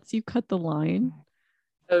lets you cut the line.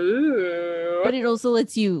 Ooh. But it also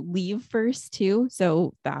lets you leave first too.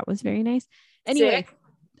 So that was very nice. Anyway, sick.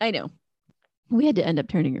 I know. We had to end up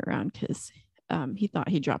turning it around because he thought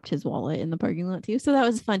he dropped his wallet in the parking lot too. So that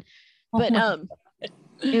was fun. But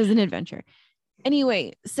it was an adventure.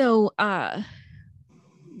 Anyway, so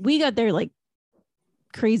we got there like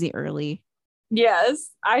crazy early.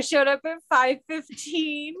 Yes, I showed up at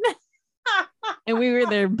 5:15. And we were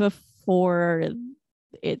there before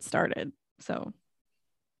it started. So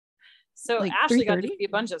like Ashley got to see a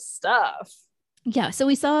bunch of stuff. Yeah, so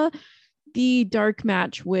we saw the dark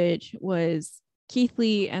match, which was Keith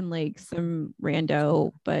Lee and like some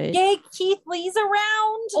rando, but yay, Keith Lee's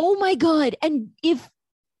around. Oh my god. And if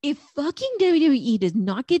fucking WWE does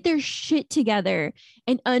not get their shit together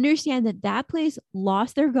and understand that place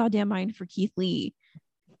lost their goddamn mind for Keith Lee,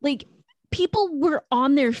 like people were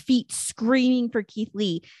on their feet screaming for Keith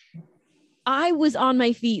Lee. I was on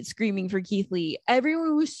my feet screaming for Keith Lee.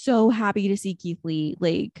 Everyone was so happy to see Keith Lee.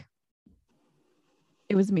 Like,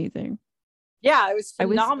 it was amazing. Yeah, it was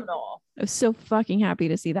phenomenal. I was so fucking happy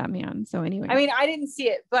to see that man. So anyway. I mean, I didn't see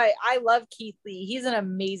it, but I love Keith Lee. He's an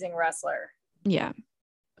amazing wrestler. Yeah.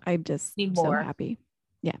 I'm just so happy.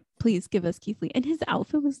 Yeah. Please give us Keith Lee. And his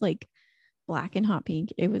outfit was like black and hot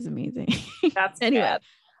pink. It was amazing. That's anyway.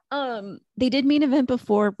 Good. They did main event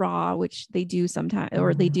before Raw, which they do sometimes,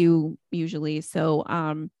 or they do usually. So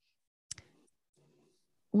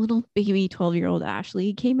little baby 12-year-old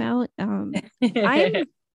Ashley came out. I'm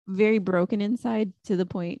very broken inside to the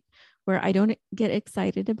point where I don't get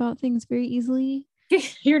excited about things very easily.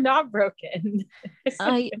 You're not broken. But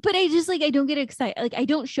I just like, I don't get excited. Like, I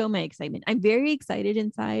don't show my excitement. I'm very excited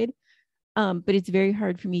inside. But it's very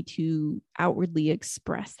hard for me to outwardly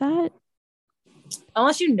express that.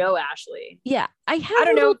 Unless you know Ashley. Yeah. I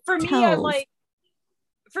don't know. For me,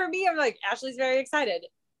 I'm like, Ashley's very excited.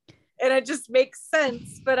 And it just makes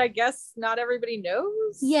sense. But I guess not everybody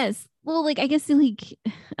knows. Yes. Well, like, I guess like,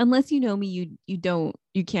 unless you know me,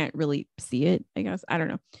 you can't really see it, I guess. I don't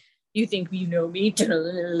know. You think you know me?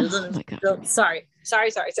 Oh my God. Sorry. So, I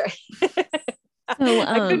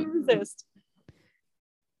couldn't resist.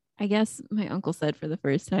 I guess my uncle said for the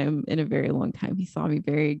first time in a very long time, he saw me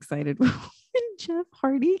very excited and Jeff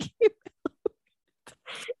Hardy came out.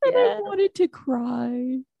 And I wanted to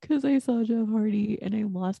cry because I saw Jeff Hardy and I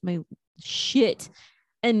lost my shit.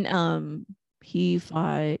 And he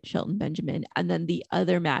fought Shelton Benjamin. And then the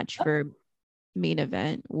other match for main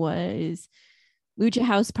event was Lucha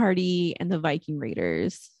House Party and the Viking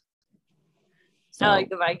Raiders. So, I like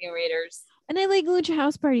the Viking Raiders. And I like Lucha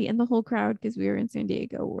House Party and the whole crowd because we were in San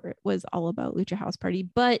Diego where it was all about Lucha House Party.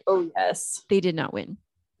 But yes, they did not win.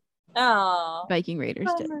 Oh, Viking Raiders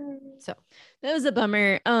bummer. did. So that was a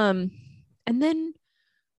bummer. And then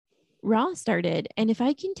Raw started. And if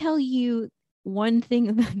I can tell you one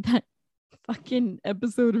thing that fucking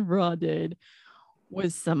episode of Raw did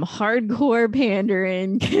was some hardcore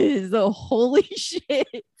pandering because holy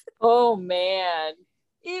shit. Oh man.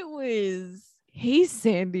 It was, hey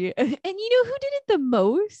Sandy. And you know who did it the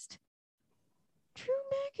most? Drew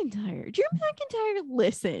McIntyre. Drew McIntyre,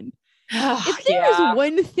 listen. If there's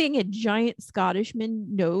one thing a giant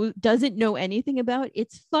Scottishman doesn't know anything about,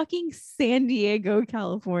 it's fucking San Diego,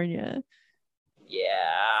 California.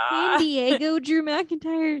 Yeah. San Diego, Drew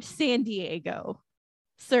McIntyre, San Diego.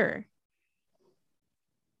 Sir.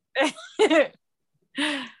 Don't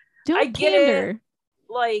I get pander. it.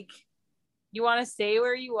 Like, you want to stay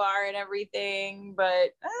where you are and everything, but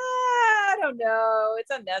I don't know.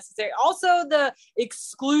 It's unnecessary. Also, the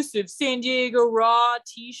exclusive San Diego Raw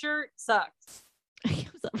t-shirt sucks. It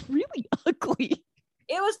was really ugly.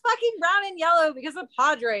 It was fucking brown and yellow because of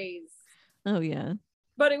Padres. Oh, yeah.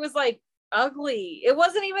 But it was like ugly. It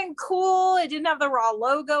wasn't even cool. It didn't have the Raw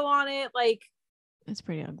logo on it. Like, it's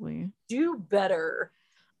pretty ugly. Do better.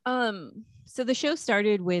 So the show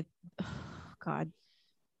started with,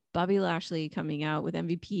 Bobby Lashley coming out with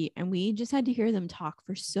MVP, and we just had to hear them talk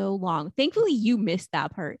for so long. Thankfully, you missed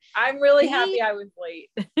that part. I'm really happy I was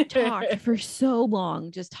late. Talked for so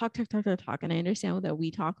long, just talk. And I understand that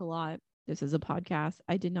we talk a lot. This is a podcast.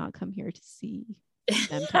 I did not come here to see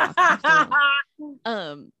them talk. For so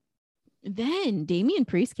long. Then Damian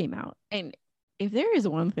Priest came out, and if there is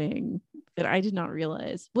one thing that I did not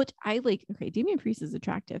realize, which I like, okay, Damian Priest is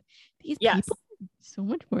attractive. These people are so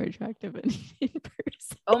much more attractive in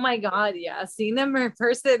person. Oh my God, yeah. Seeing them in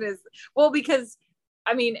person is, well, because,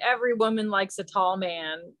 I mean, every woman likes a tall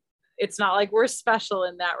man. It's not like we're special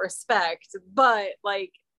in that respect, but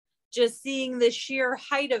like just seeing the sheer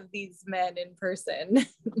height of these men in person.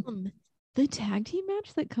 The tag team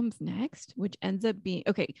match that comes next, which ends up being,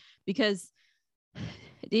 okay, because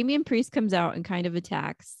Damian Priest comes out and kind of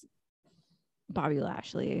attacks Bobby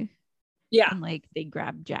Lashley. Yeah. And like they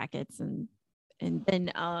grab jackets and then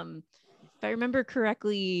if I remember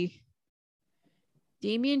correctly,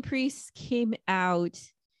 Damian Priest came out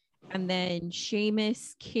and then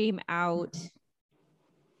Sheamus came out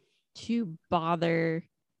to bother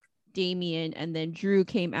Damian, and then Drew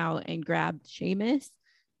came out and grabbed Sheamus.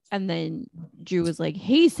 And then Drew was like,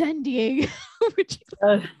 hey, San Diego. But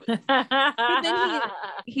then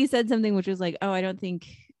he said something which was like, oh, I don't think,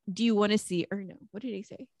 do you want to see, or no, what did he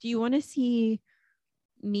say? Do you want to see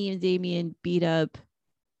me and Damian beat up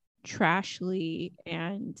Trashly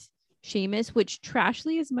and Sheamus, which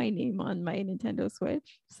Trashly is my name on my Nintendo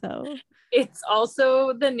Switch. So it's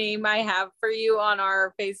also the name I have for you on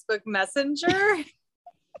our Facebook Messenger.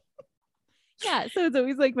 Yeah, so it's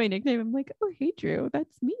always like my nickname. I'm like, oh, hey, Drew,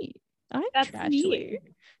 that's me. That's Trashly. Me.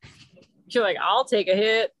 You're like, I'll take a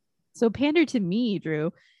hit. So pander to me,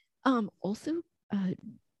 Drew. Also,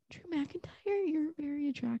 Drew McIntyre, you're very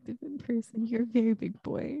attractive in person. You're a very big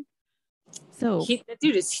boy. So that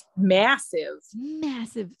dude is massive.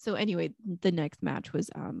 So anyway, the next match was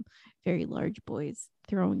very large boys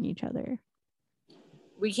throwing each other.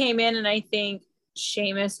 We came in and I think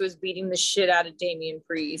Sheamus was beating the shit out of Damian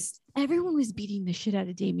Priest. Everyone was beating the shit out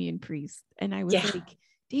of Damian Priest. And I was like,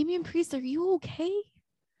 Damian Priest, are you okay?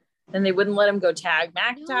 And they wouldn't let him go tag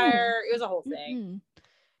McIntyre. No. It was a whole thing.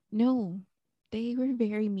 No, they were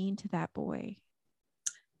very mean to that boy.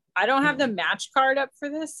 I don't have the match card up for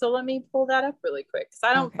this, so let me pull that up really quick. Because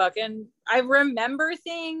I don't I remember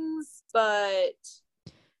things, but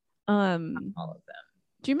all of them.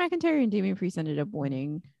 Drew McIntyre and Damian Priest ended up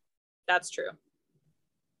winning. That's true.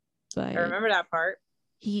 But I remember that part.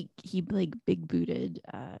 He like big booted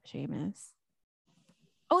Sheamus.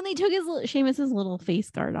 Oh, and they took Sheamus's little face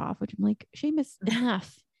guard off, which I'm like, Sheamus,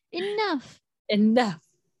 enough.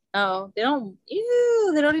 Oh, they don't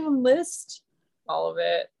even list all of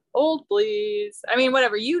it. Old, please. I mean,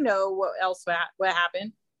 whatever, you know what else what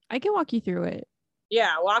happened. I can walk you through it.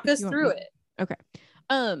 Yeah, walk us through it. Okay.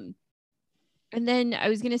 And then I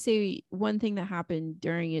was gonna say one thing that happened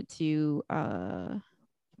during it too.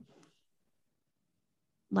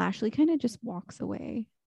 Lashley kind of just walks away.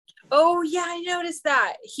 Oh yeah, I noticed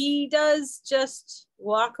that. He does just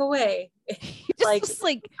walk away. He Like, was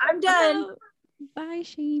like, I'm done. "Oh, bye,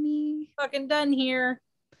 Shamey." Fucking done here.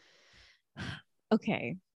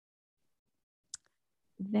 Okay.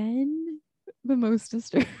 Then the most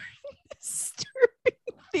disturbing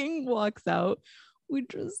thing walks out,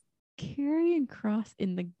 which was Karrion Kross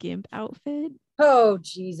in the GIMP outfit. Oh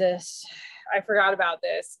Jesus. I forgot about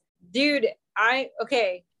this. Dude,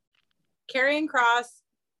 okay. Karrion Kross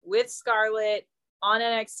with Scarlett on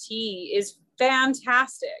NXT is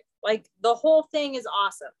fantastic. Like the whole thing is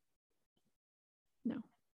awesome. No.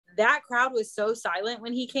 That crowd was so silent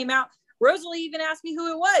when he came out. Rosalie even asked me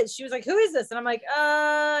who it was. She was like, "Who is this?" And I'm like,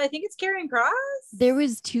 I think it's Karrion Kross." There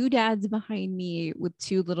was 2 dads behind me with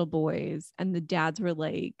 2 little boys, and the dads were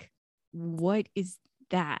like, "What is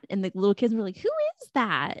that?" And the little kids were like, "Who is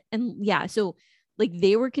that?" And yeah, so like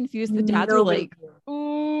they were confused. The dads were like,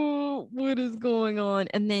 "Oh, what is going on?"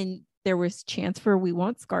 And then there was chance for "We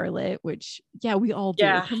Want Scarlet," which yeah, we all do.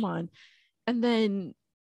 Yeah. Come on. And then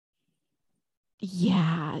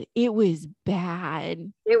yeah, it was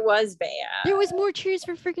bad. It was bad. There was more cheers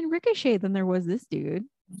for freaking Ricochet than there was this dude.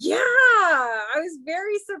 Yeah, I was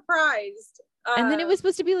very surprised. And then it was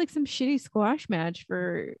supposed to be like some shitty squash match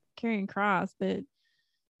for Karrion Kross, but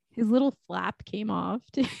his little flap came off.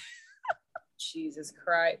 Jesus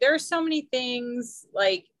Christ. There are so many things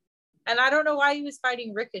like, and I don't know why he was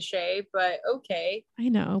fighting Ricochet, but okay. I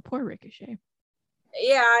know, poor Ricochet.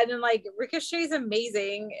 Yeah, and then like Ricochet's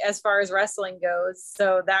amazing as far as wrestling goes,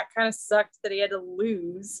 so that kind of sucked that he had to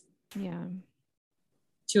lose. Yeah.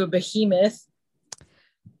 To a behemoth.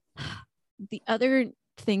 The other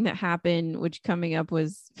thing that happened, which coming up,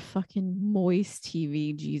 was fucking Moist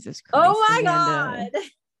TV. Jesus Christ. Oh my Amanda.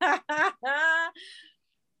 God.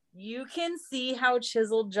 You can see how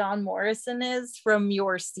chiseled John Morrison is from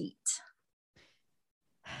your seat.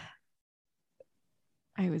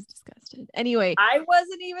 I was disgusted. Anyway, I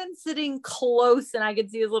wasn't even sitting close and I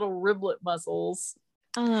could see his little riblet muscles.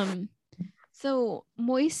 So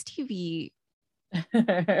Moist TV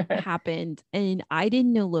happened and I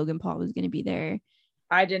didn't know Logan Paul was going to be there.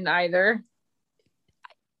 I didn't either.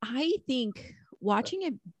 I think watching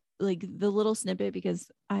it, like the little snippet,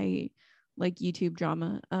 because I like YouTube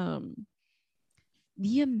drama,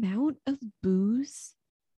 the amount of booze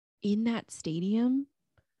in that stadium,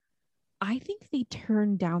 I think they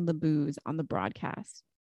turned down the booze on the broadcast.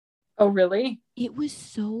 Oh, really? It was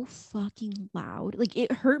so fucking loud. Like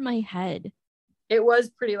it hurt my head. It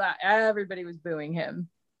was pretty loud. Everybody was booing him.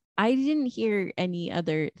 I didn't hear any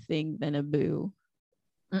other thing than a boo.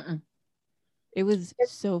 Mm-mm. It was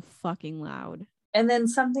so fucking loud. And then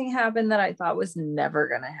something happened that I thought was never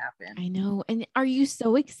going to happen. I know. And are you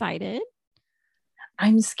so excited?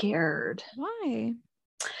 I'm scared. Why?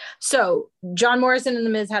 So John Morrison and The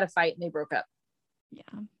Miz had a fight and they broke up.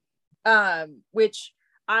 Yeah. Which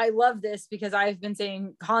I love this because I've been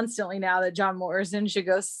saying constantly now that John Morrison should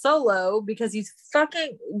go solo because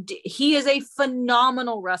he is a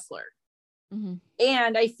phenomenal wrestler. Mm-hmm.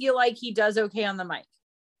 And I feel like he does okay on the mic.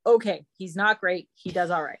 Okay, he's not great. He does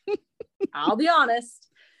all right. I'll be honest.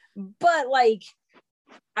 But like,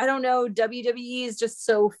 I don't know. WWE is just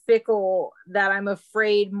so fickle that I'm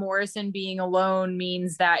afraid Morrison being alone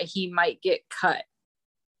means that he might get cut.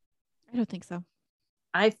 I don't think so.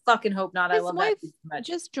 I fucking hope not. His I love wife that too much.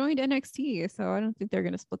 just joined NXT, so I don't think they're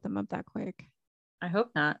going to split them up that quick. I hope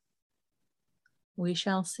not. We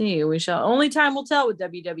shall see. Only time will tell with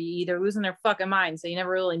WWE. They're losing their fucking mind, so you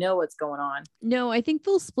never really know what's going on. No, I think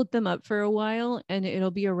they'll split them up for a while and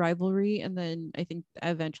it'll be a rivalry, and then I think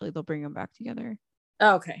eventually they'll bring them back together.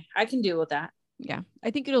 Okay, I can deal with that. Yeah,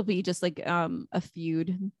 I think it'll be just like a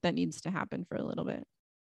feud that needs to happen for a little bit.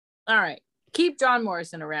 All right. Keep John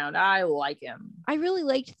Morrison around. I like him. I really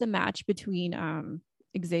liked the match between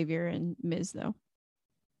Xavier and Miz, though.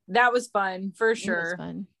 That was fun for It sure. was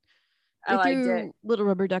fun. I liked threw it. little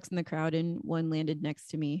rubber ducks in the crowd, and one landed next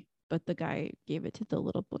to me, but the guy gave it to the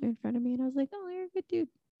little boy in front of me, and I was like, "Oh, you're a good dude.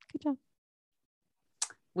 Good job."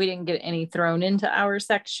 We didn't get any thrown into our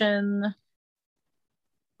section,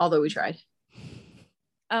 although we tried.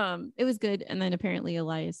 It was good, and then apparently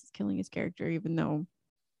Elias is killing his character, even though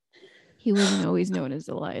he wasn't always known as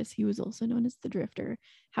Elias. He was also known as the Drifter.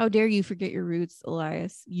 How dare you forget your roots,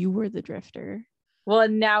 Elias? You were the Drifter. Well,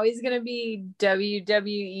 now he's gonna be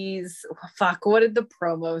WWE's fuck. What did the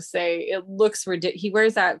promo say? It looks ridiculous. He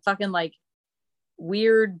wears that fucking like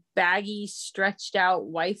weird baggy stretched out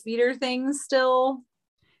wife beater thing still.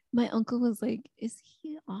 My uncle was like, "Is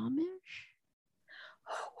he Amish?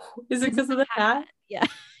 Is it because of the hat?" Yeah.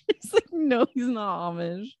 It's like, no, he's not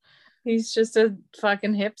Amish. He's just a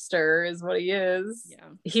fucking hipster is what he is. Yeah.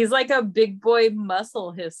 He's like a big boy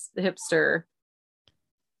muscle hipster.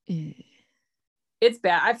 It's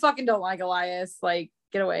bad. I fucking don't like Elias. Like,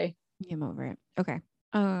 get away. I'm over it. Okay.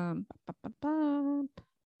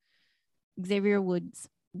 Xavier Woods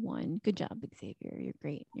won. Good job, Xavier. You're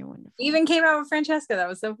great. You're wonderful. Even came out with Francesca. That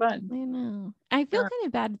was so fun. I know. I feel kind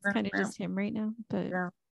of bad. It's kind of just him right now. But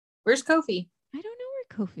where's Kofi? I don't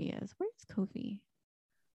know where Kofi is. Where's Kofi?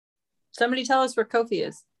 Somebody tell us where Kofi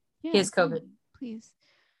is. Yeah, he has COVID. Please.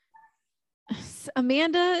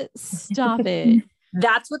 Amanda, stop it.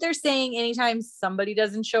 That's what they're saying anytime somebody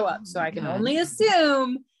doesn't show up. So I can only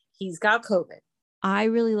assume he's got COVID. I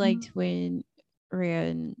really liked when Rhea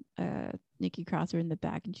and Nikki Cross were in the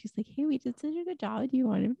back and she's like, hey, we did such a good job. Do you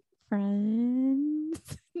want to be friends?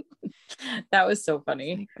 That was so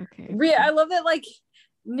funny. Like, okay. Rhea, I love that like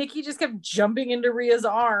Nikki just kept jumping into Rhea's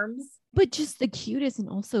arms. But just the cutest. And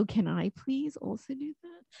also, can I please also do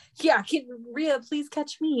that? Yeah, can Rhea please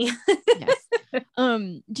catch me? Yes.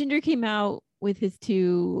 Jinder came out with his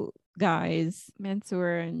two guys,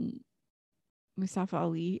 Mansoor and Mustafa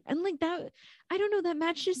Ali, and like that, I don't know, that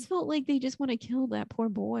match just felt like they just want to kill that poor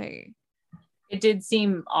boy. It did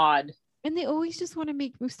seem odd, and they always just want to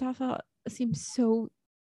make Mustafa seem so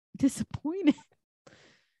disappointed.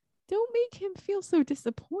 Don't make him feel so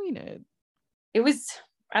disappointed. It was,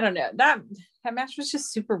 I don't know, that match was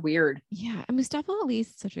just super weird. Yeah, and Mustafa Ali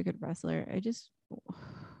is such a good wrestler. I just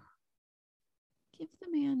give the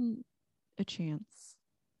man a chance.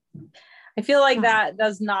 I feel like that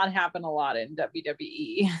does not happen a lot in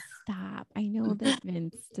WWE. Stop. I know that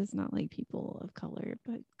Vince does not like people of color,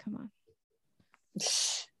 but come on.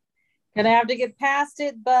 Gonna have to get past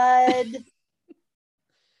it, bud.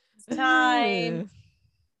 It's time.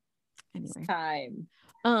 Anyway. It's time.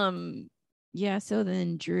 Yeah, so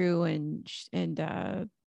then Drew and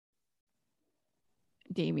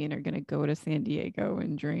Damien are gonna go to San Diego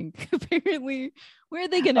and drink. Apparently, where are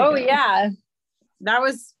they gonna go? Yeah, that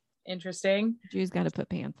was interesting. Drew's got to put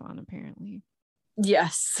pants on, apparently.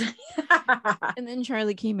 Yes. And then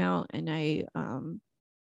Charlie came out, and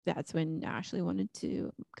that's when Ashley wanted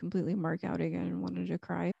to completely mark out again and wanted to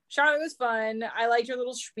cry. Charlotte was fun. I liked her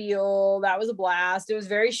little spiel. That was a blast. It was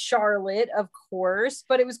very Charlotte, of course,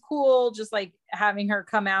 but it was cool just like having her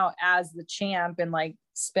come out as the champ and like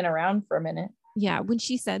spin around for a minute. Yeah, when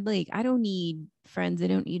she said like, I don't need friends, I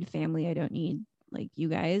don't need family, I don't need like you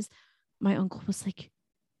guys, my uncle was like,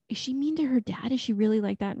 is she mean to her dad? Is she really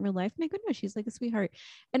like that in real life? And I go, no, she's like a sweetheart.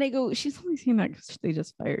 And I go, she's only saying that because they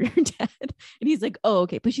just fired her dad. And he's like, oh,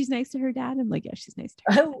 okay, but she's nice to her dad. I'm like, yeah, she's nice to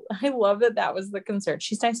her dad. I love that was the concern.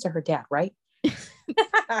 She's nice to her dad, right?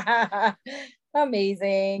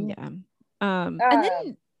 Amazing. Yeah. And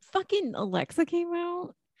then fucking Alexa came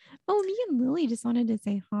out. Oh, me and Lily just wanted to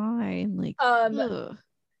say hi and like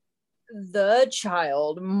the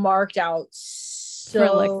child marked out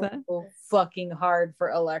so fucking hard for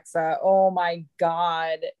Alexa. Oh my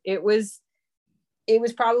god. It was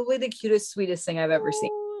probably the cutest, sweetest thing I've ever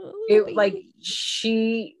seen. It like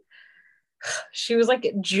she was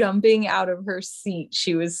like jumping out of her seat.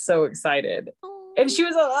 She was so excited. And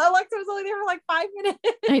Alexa was only there for like 5 minutes.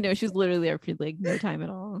 I know, she was literally there for like no time at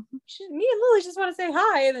all. Me and Lily just want to say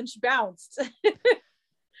hi, and then she bounced.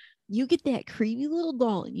 You get that creepy little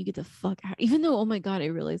doll and you get the fuck out. Even though, oh my god, I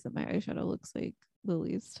realized that my eyeshadow looks like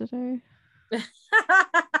Lily's today.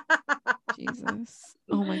 Jesus.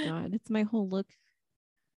 Oh my god, it's my whole look.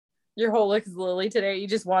 Your whole look is Lily today. You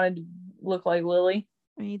just wanted to look like Lily.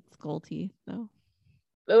 I need skull teeth though.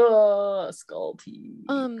 Oh, skull teeth.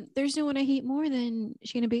 There's no one I hate more than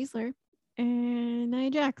Shayna Baszler and Nia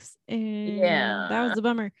Jax. And yeah, that was a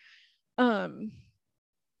bummer. But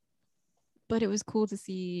it was cool to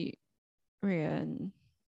see Rhea and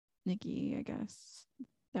Nikki, I guess.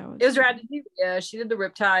 It was rad to see. Yeah, she did the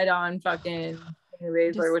riptide on fucking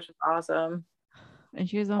Baszler, which was awesome. And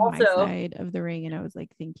she was on my side of the ring, and I was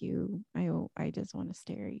like, "Thank you. I just want to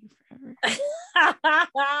stare at you forever."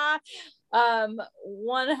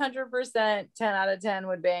 100%, 10 out of 10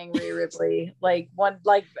 would bang Rhea Ripley. Like one,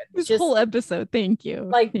 like this just, whole episode. Thank you.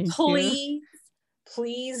 Like,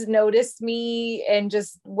 please notice me, and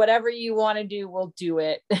just whatever you want to do, we'll do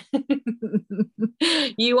it.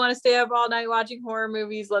 You want to stay up all night watching horror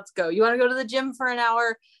movies? Let's go. You want to go to the gym for an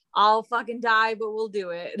hour? I'll fucking die, but we'll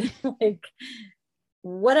do it. Like,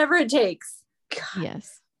 whatever it takes. God.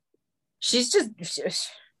 Yes.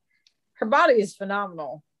 Her body is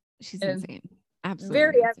phenomenal. She's insane. Absolutely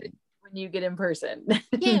very insane. evident when when you get in person.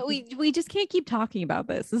 Yeah, we just can't keep talking about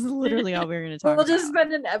this. This is literally all we're going to talk We'll about. just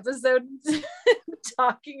spend an episode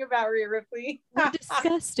talking about Rhea Ripley. We're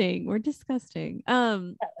disgusting. We're disgusting.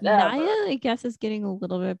 Nia, I guess, is getting a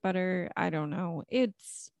little bit better. I don't know.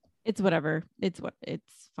 It's whatever. It's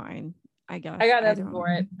fine. I guess. I got nothing for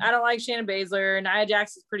it. I don't like Shayna Baszler. Nia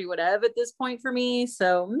Jax is pretty whatever at this point for me.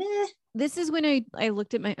 So meh. This is when I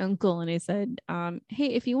looked at my uncle and I said, hey,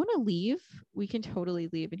 if you want to leave, we can totally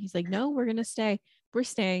leave. And he's like, no, we're gonna stay. We're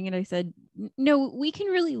staying. And I said, no, we can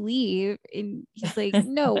really leave. And he's like,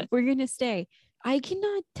 no, we're gonna stay. I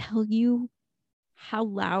cannot tell you how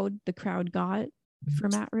loud the crowd got for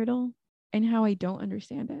Matt Riddle and how I don't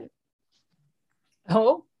understand it.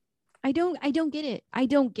 Oh, I don't get it. I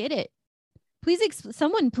don't get it. Please,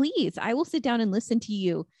 someone, please. I will sit down and listen to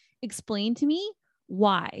you. Explain to me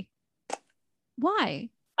why.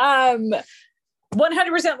 100%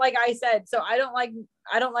 like I said. So I don't like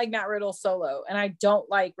Matt Riddle solo, and I don't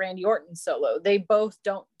like Randy Orton solo. They both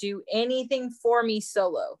don't do anything for me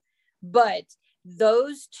solo. But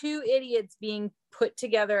those two idiots being put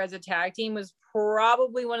together as a tag team was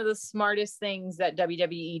probably one of the smartest things that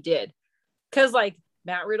WWE did. Because like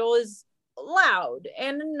Matt Riddle is loud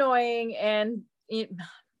and annoying, and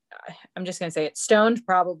I'm just gonna say it, stoned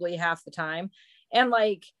probably half the time, and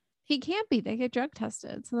like he can't be. They get drug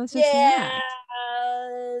tested, so that's just Matt.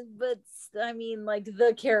 But I mean, like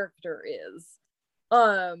the character is,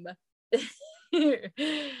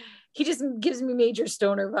 he just gives me major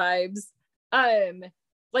stoner vibes.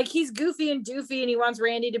 Like he's goofy and doofy, and he wants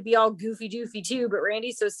Randy to be all goofy doofy too, but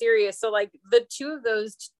Randy's so serious. So like the two of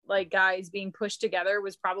those like guys being pushed together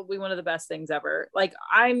was probably one of the best things ever. Like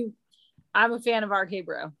I'm a fan of RK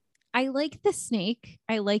Bro. I like the snake.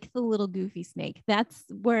 I like the little goofy snake. That's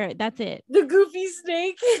it. The goofy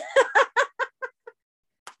snake.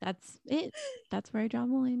 That's it. That's where I draw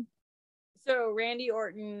the line. So Randy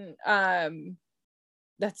Orton,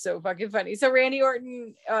 that's so fucking funny. So Randy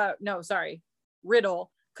Orton, Riddle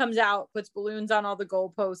comes out, puts balloons on all the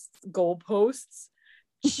goalposts.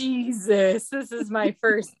 Jesus, this is my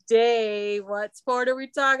first day. What sport are we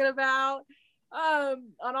talking about?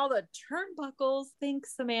 On all the turnbuckles.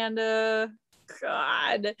 Thanks, Amanda.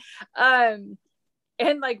 God.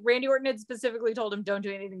 And like Randy Orton had specifically told him, don't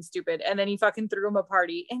do anything stupid. And then he fucking threw him a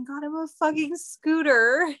party and got him a fucking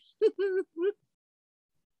scooter.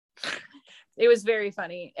 It was very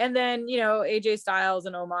funny. And then, AJ Styles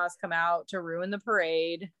and Omos come out to ruin the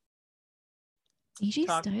parade. AJ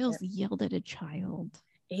Styles yelled at a child.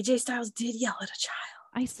 AJ Styles did yell at a child.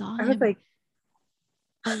 I saw him. I was like,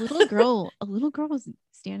 a little girl was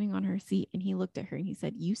standing on her seat, and he looked at her and he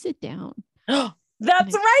said, you sit down. That's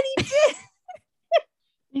right, he did.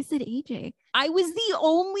 I said, AJ, I was the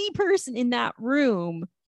only person in that room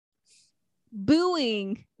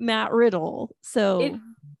booing Matt Riddle. So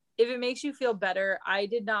if it makes you feel better, I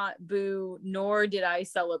did not boo, nor did I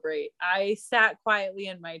celebrate. I sat quietly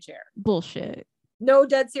in my chair. Bullshit. No,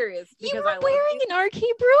 dead serious. You were wearing an RK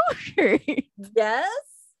Bro shirt.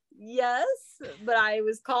 Yes, but I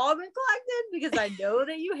was calm and collected because I know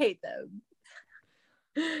that you hate them.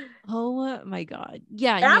 Oh my god.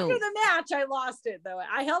 Yeah. After the match, I lost it though.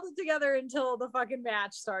 I held it together until the fucking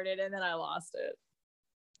match started, and then I lost it.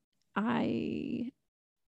 I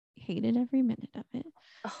hated every minute of it.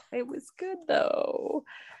 Oh, it was good though.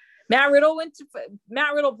 Matt Riddle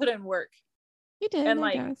put in work. He did, and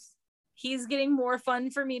I guess. He's getting more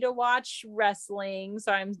fun for me to watch wrestling,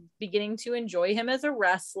 so I'm beginning to enjoy him as a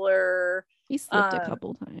wrestler. He slipped a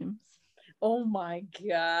couple times. Oh my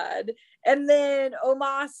god. And then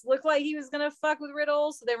Omos looked like he was gonna fuck with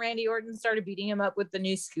Riddle, so then Randy Orton started beating him up with the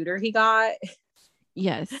new scooter he got.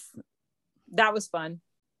 Yes. That was fun.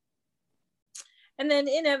 And then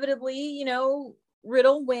inevitably,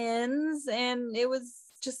 Riddle wins, and it was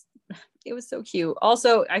so cute.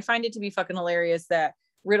 Also, I find it to be fucking hilarious that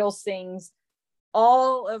Riddle sings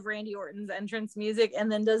all of Randy Orton's entrance music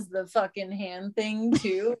and then does the fucking hand thing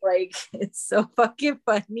too. Like, it's so fucking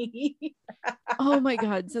funny. Oh my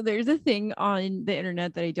god. So there's a thing on the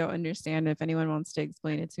internet that I don't understand. If anyone wants to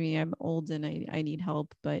explain it to me, I'm old and I need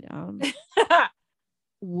help. But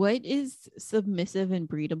what is submissive and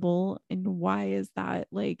breedable, and why is that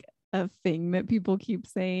like a thing that people keep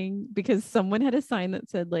saying? Because someone had a sign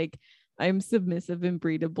that said like, I'm submissive and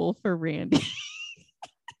breedable for Randy.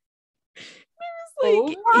 Like,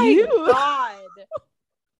 oh my ew. God,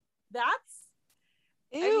 that's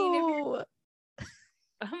ew. I mean,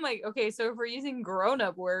 I'm like, okay, so if we're using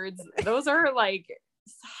grown-up words, those are like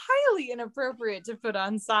highly inappropriate to put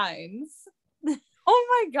on signs. Oh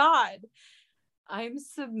my god, I'm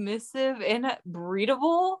submissive and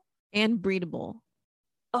breedable. And breedable.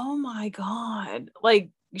 oh my God. Like,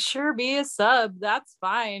 sure, be a sub. That's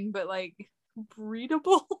fine. But like,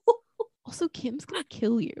 breedable? Also, Kim's gonna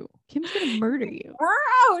kill you. Kim's gonna murder you.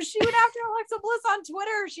 Bro, she went after Alexa Bliss on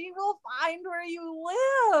Twitter. She will find where you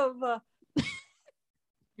live.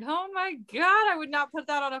 Oh my God. I would not put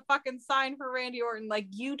that on a fucking sign for Randy Orton. Like,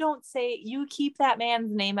 you don't say, you keep that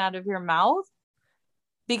man's name out of your mouth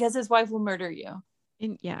because his wife will murder you.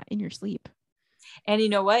 In your sleep. And you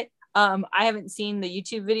know what? I haven't seen the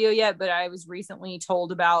YouTube video yet, but I was recently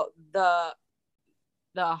told about the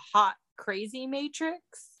hot crazy matrix.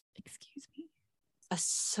 Excuse me.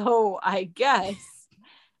 So I guess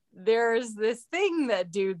there's this thing that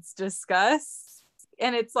dudes discuss,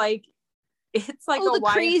 and it's like oh,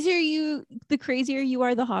 the crazier you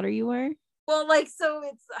are, the hotter you are. Well, like, so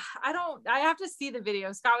it's I have to see the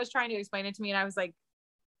video. Scott was trying to explain it to me, and I was like,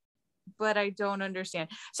 but I don't understand.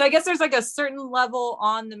 So I guess there's like a certain level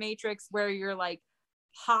on the matrix where you're like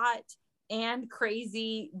hot and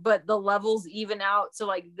crazy, but the levels even out. So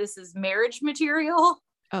like, this is marriage material.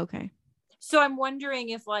 Okay. So I'm wondering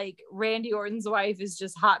if like Randy Orton's wife is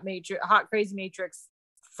just hot crazy matrix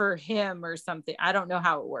for him or something. I don't know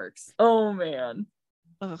how it works. Oh man.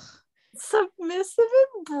 Ugh. Submissive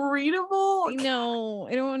and breedable. No,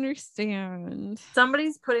 I don't understand.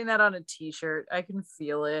 Somebody's putting that on a t-shirt. I can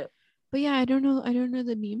feel it. But yeah, I don't know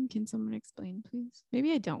the meme. Can someone explain, please?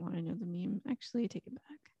 Maybe I don't want to know the meme. Actually, I take it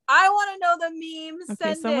back. I want to know the meme.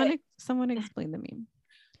 Okay, someone explain the meme.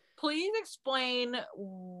 Please explain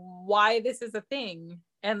why this is a thing,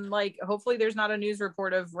 and like, hopefully there's not a news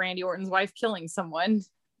report of Randy Orton's wife killing someone.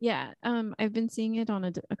 Yeah, I've been seeing it on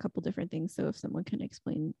a couple different things. So if someone can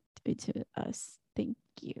explain it to us, thank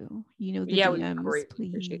you. You know the DMs, please.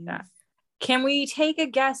 Appreciate that. Can we take a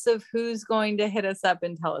guess of who's going to hit us up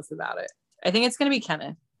and tell us about it? I think it's going to be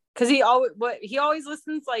Kenneth, because he always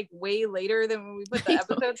listens like way later than when we put the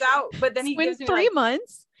episodes out. But then he gives me 3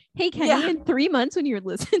 months. Hey, Kenny, in 3 months when you're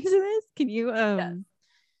listening to this, can you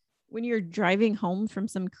when you're driving home from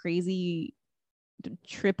some crazy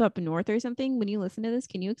trip up north or something, when you listen to this,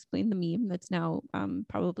 can you explain the meme that's now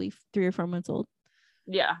probably 3 or 4 months old?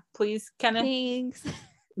 Yeah, please, Kenneth. Thanks.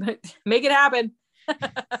 Make it happen.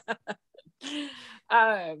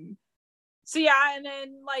 So yeah, and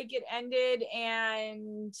then like it ended,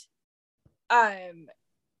 and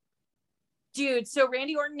dude, so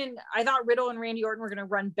Randy Orton and I thought Riddle and Randy Orton were going to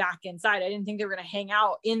run back inside. I didn't think they were going to hang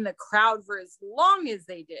out in the crowd for as long as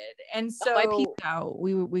they did. And so I peeped out.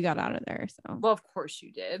 We got out of there. So well, of course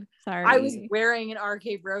you did. Sorry. I was wearing an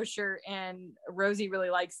RK Bro shirt, and Rosie really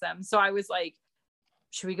likes them. So I was like,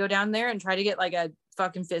 should we go down there and try to get like a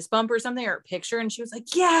fucking fist bump or something, or a picture? And she was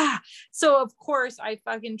like, yeah. So of course I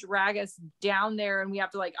fucking drag us down there, and we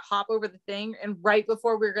have to like hop over the thing. And right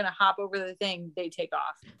before we were going to hop over the thing, they take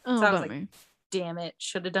off. Oh, so I was like, damn it.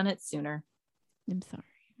 Should have done it sooner. I'm sorry.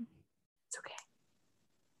 It's okay.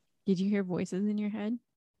 Did you hear voices in your head?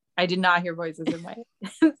 I did not hear voices in my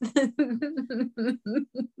head.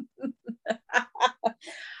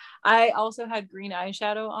 I also had green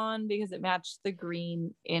eyeshadow on because it matched the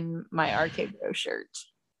green in my RK Bro shirt.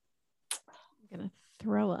 I'm gonna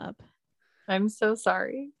throw up. I'm so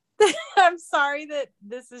sorry. I'm sorry that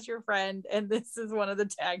this is your friend and this is one of the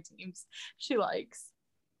tag teams she likes.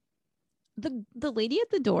 The lady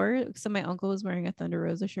at the door, so my uncle was wearing a Thunder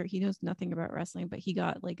Rosa shirt. He knows nothing about wrestling, but he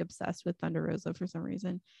got like obsessed with Thunder Rosa for some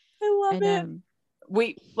reason. I love it.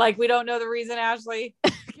 We don't know the reason, Ashley.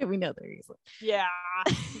 Okay, we know the reason. Yeah.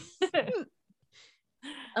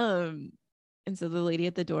 And so the lady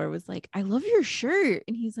at the door was like, I love your shirt.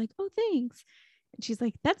 And he's like, oh, thanks. And she's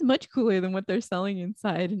like, that's much cooler than what they're selling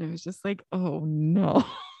inside. And I was just like, oh no.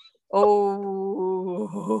 Oh,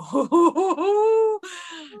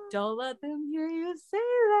 don't let them hear you say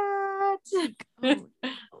that. Oh,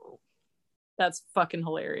 no. That's fucking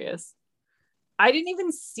hilarious. I didn't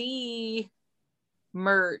even see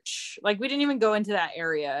merch. Like, we didn't even go into that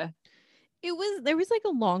area. There was like a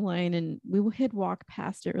long line, and we had walked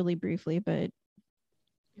past it really briefly, but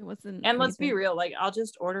it wasn't. And let's be real, like, I'll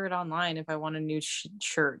just order it online if I want a new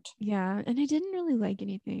shirt. Yeah, and I didn't really like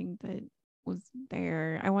anything that was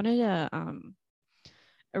there. I wanted a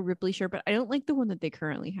Ripley shirt, but I don't like the one that they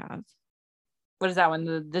currently have. What is that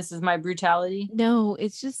one? This is my brutality? No,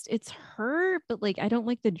 it's her, but like I don't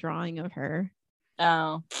like the drawing of her.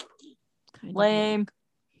 Oh, kind lame.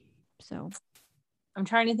 So I'm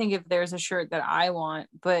trying to think if there's a shirt that I want,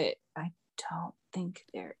 but I don't think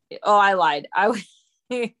there. Oh, I lied. I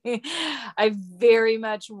very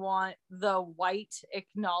much want the white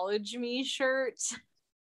acknowledge me shirt.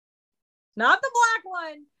 Not the black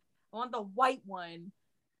one. I want the white one.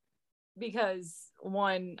 because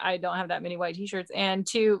one, I don't have that many white t-shirts, and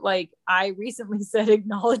two, like I recently said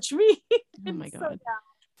acknowledge me. Oh my So, God. yeah,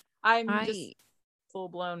 I'm just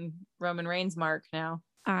full-blown Roman Reigns mark now.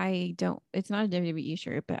 It's not a WWE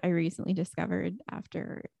shirt, but I recently discovered,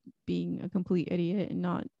 after being a complete idiot and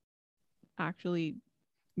not actually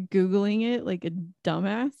Googling it like a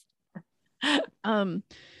dumbass.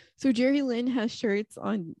 So Jerry Lynn has shirts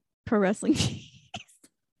on Pro Wrestling Tees.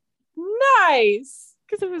 Nice.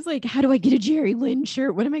 Because I was like, how do I get a Jerry Lynn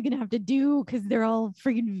shirt? What am I gonna have to do? Because they're all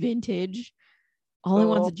freaking vintage. All I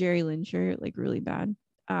want is a Jerry Lynn shirt, like really bad.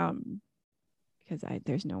 Because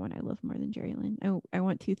there's no one I love more than Jerry Lynn. I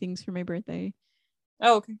want two things for my birthday.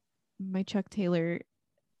 Oh, okay. My Chuck Taylor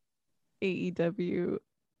AEW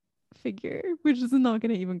figure, which is not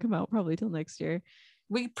going to even come out probably till next year.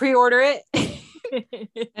 We pre-order it.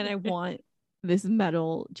 And I want this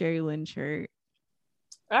metal Jerry Lynn shirt.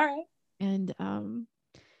 All right. And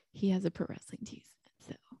he has a Pro Wrestling Tees.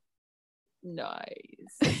 So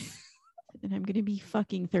nice. And I'm going to be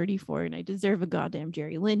fucking 34 and I deserve a goddamn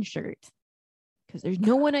Jerry Lynn shirt. Because there's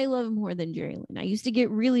no one I love more than Jerry Lynn. I used to get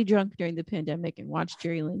really drunk during the pandemic and watch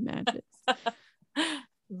Jerry Lynn matches.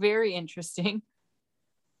 Very interesting.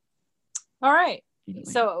 All right. Anyway,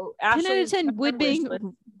 so 10 out of 10 would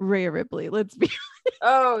bang Rhea Ripley. Let's be honest.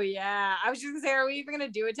 Oh yeah. I was just gonna say, are we even gonna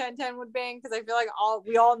do a 10-10 would bang? Because I feel like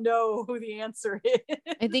we all know who the answer is.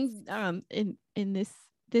 I think in this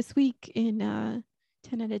week in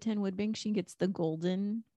 10 out of 10 would bang, she gets the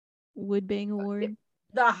golden would bang award.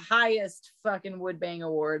 The highest fucking would bang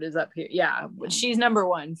award is up here. Yeah, she's number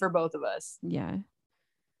one for both of us. Yeah,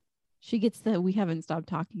 she gets the we haven't stopped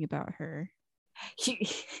talking about her.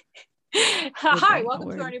 Hi,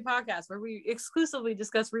 welcome to our new podcast where we exclusively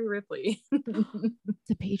discuss Rhea Ripley. It's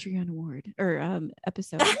a Patreon award or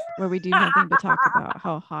episode where we do nothing but talk about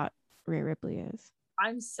how hot Rhea Ripley is.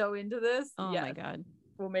 I'm so into this. Oh my God,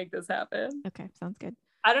 we'll make this happen. Okay, sounds good.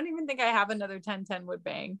 I don't even think I have another 10-10 would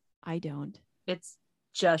bang. I don't. It's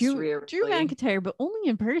just Rhea Ripley. Drew McIntyre, but only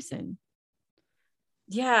in person.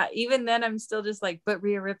 Yeah, even then I'm still just like, but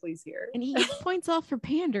Rhea Ripley's here. And he gets points off for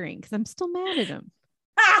pandering because I'm still mad at him.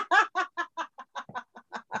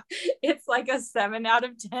 It's like a 7 out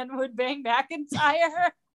of 10 would bang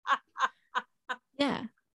McIntyre. Yeah,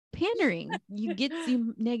 pandering, you get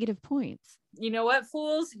you negative points. You know what,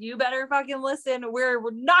 fools? You better fucking listen. We're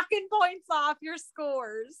knocking points off your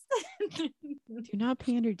scores. Do not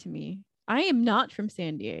pander to me. I am not from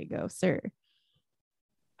San Diego, sir.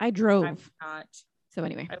 I drove. I'm not. So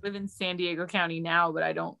anyway, I live in San Diego County now, but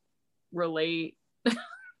I don't relate.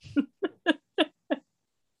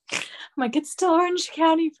 I'm like, it's still Orange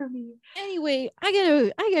County for me. Anyway,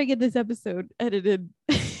 I gotta get this episode edited.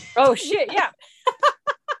 Oh shit, yeah.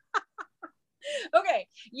 Okay,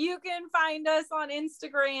 you can find us on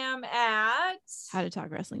Instagram at How to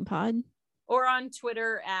Talk Wrestling Pod, or on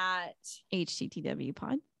Twitter at HTTW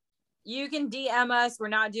Pod. You can DM us. We're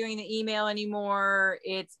not doing the email anymore.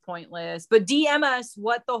 It's pointless. But DM us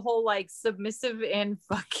what the whole like submissive and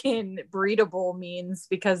fucking breedable means,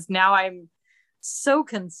 because now I'm so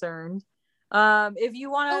concerned. If you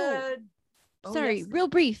want to sorry, real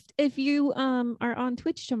brief. If you are on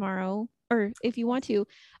Twitch tomorrow, or if you want to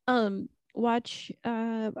watch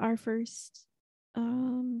our first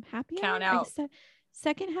happy count hour, out.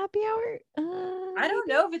 Second happy hour. I don't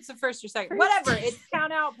know if it's the first or second. Whatever. It's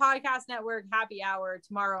Count Out Podcast Network happy hour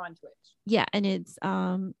tomorrow on Twitch. Yeah, and it's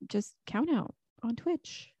just Count Out on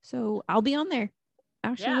Twitch. So I'll be on there.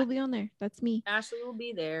 Ashley will be on there. That's me. Ashley will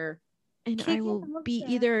be there. And I will be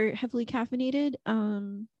either heavily caffeinated,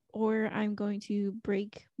 or I'm going to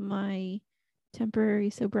break my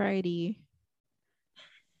temporary sobriety.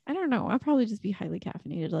 I don't know. I'll probably just be highly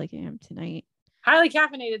caffeinated like I am tonight. Highly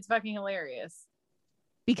caffeinated is fucking hilarious.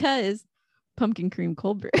 Because pumpkin cream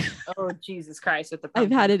cold brew. Oh, Jesus Christ. With the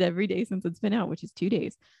I've had it every day since it's been out, which is 2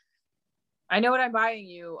 days. I know what I'm buying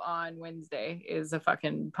you on Wednesday is a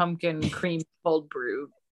fucking pumpkin cream cold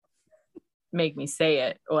brew. Make me say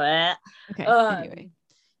it. What? Okay. Anyway.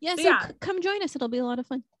 Yeah, so come join us. It'll be a lot of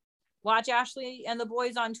fun. Watch Ashley and the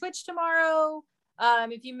boys on Twitch tomorrow.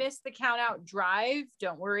 If you missed the Count Out Drive,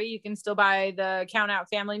 don't worry. You can still buy the Count Out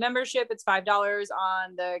family membership. It's $5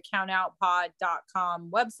 on the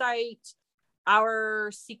countoutpod.com website.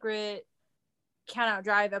 Our secret Count Out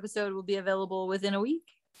Drive episode will be available within a week.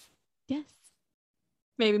 Yes.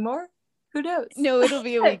 Maybe more. Who knows? No, it'll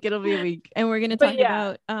be a week. It'll be a week. And we're going to talk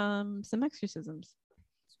about some exorcisms.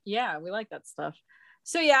 Yeah, we like that stuff.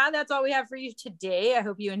 So yeah, that's all we have for you today. I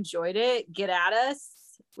hope you enjoyed it. Get at us.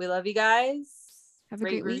 We love you guys. Have a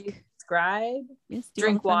great week. Subscribe. Yes.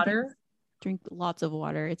 Drink water. Drink lots of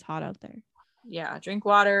water. It's hot out there. Yeah, drink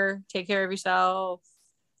water, take care of yourself.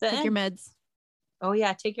 Take your meds. Oh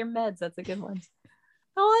yeah, take your meds. That's a good one.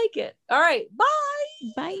 I like it. All right,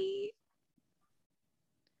 bye. Bye.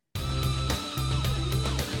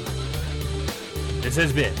 This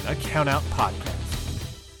has been a Count Out Podcast.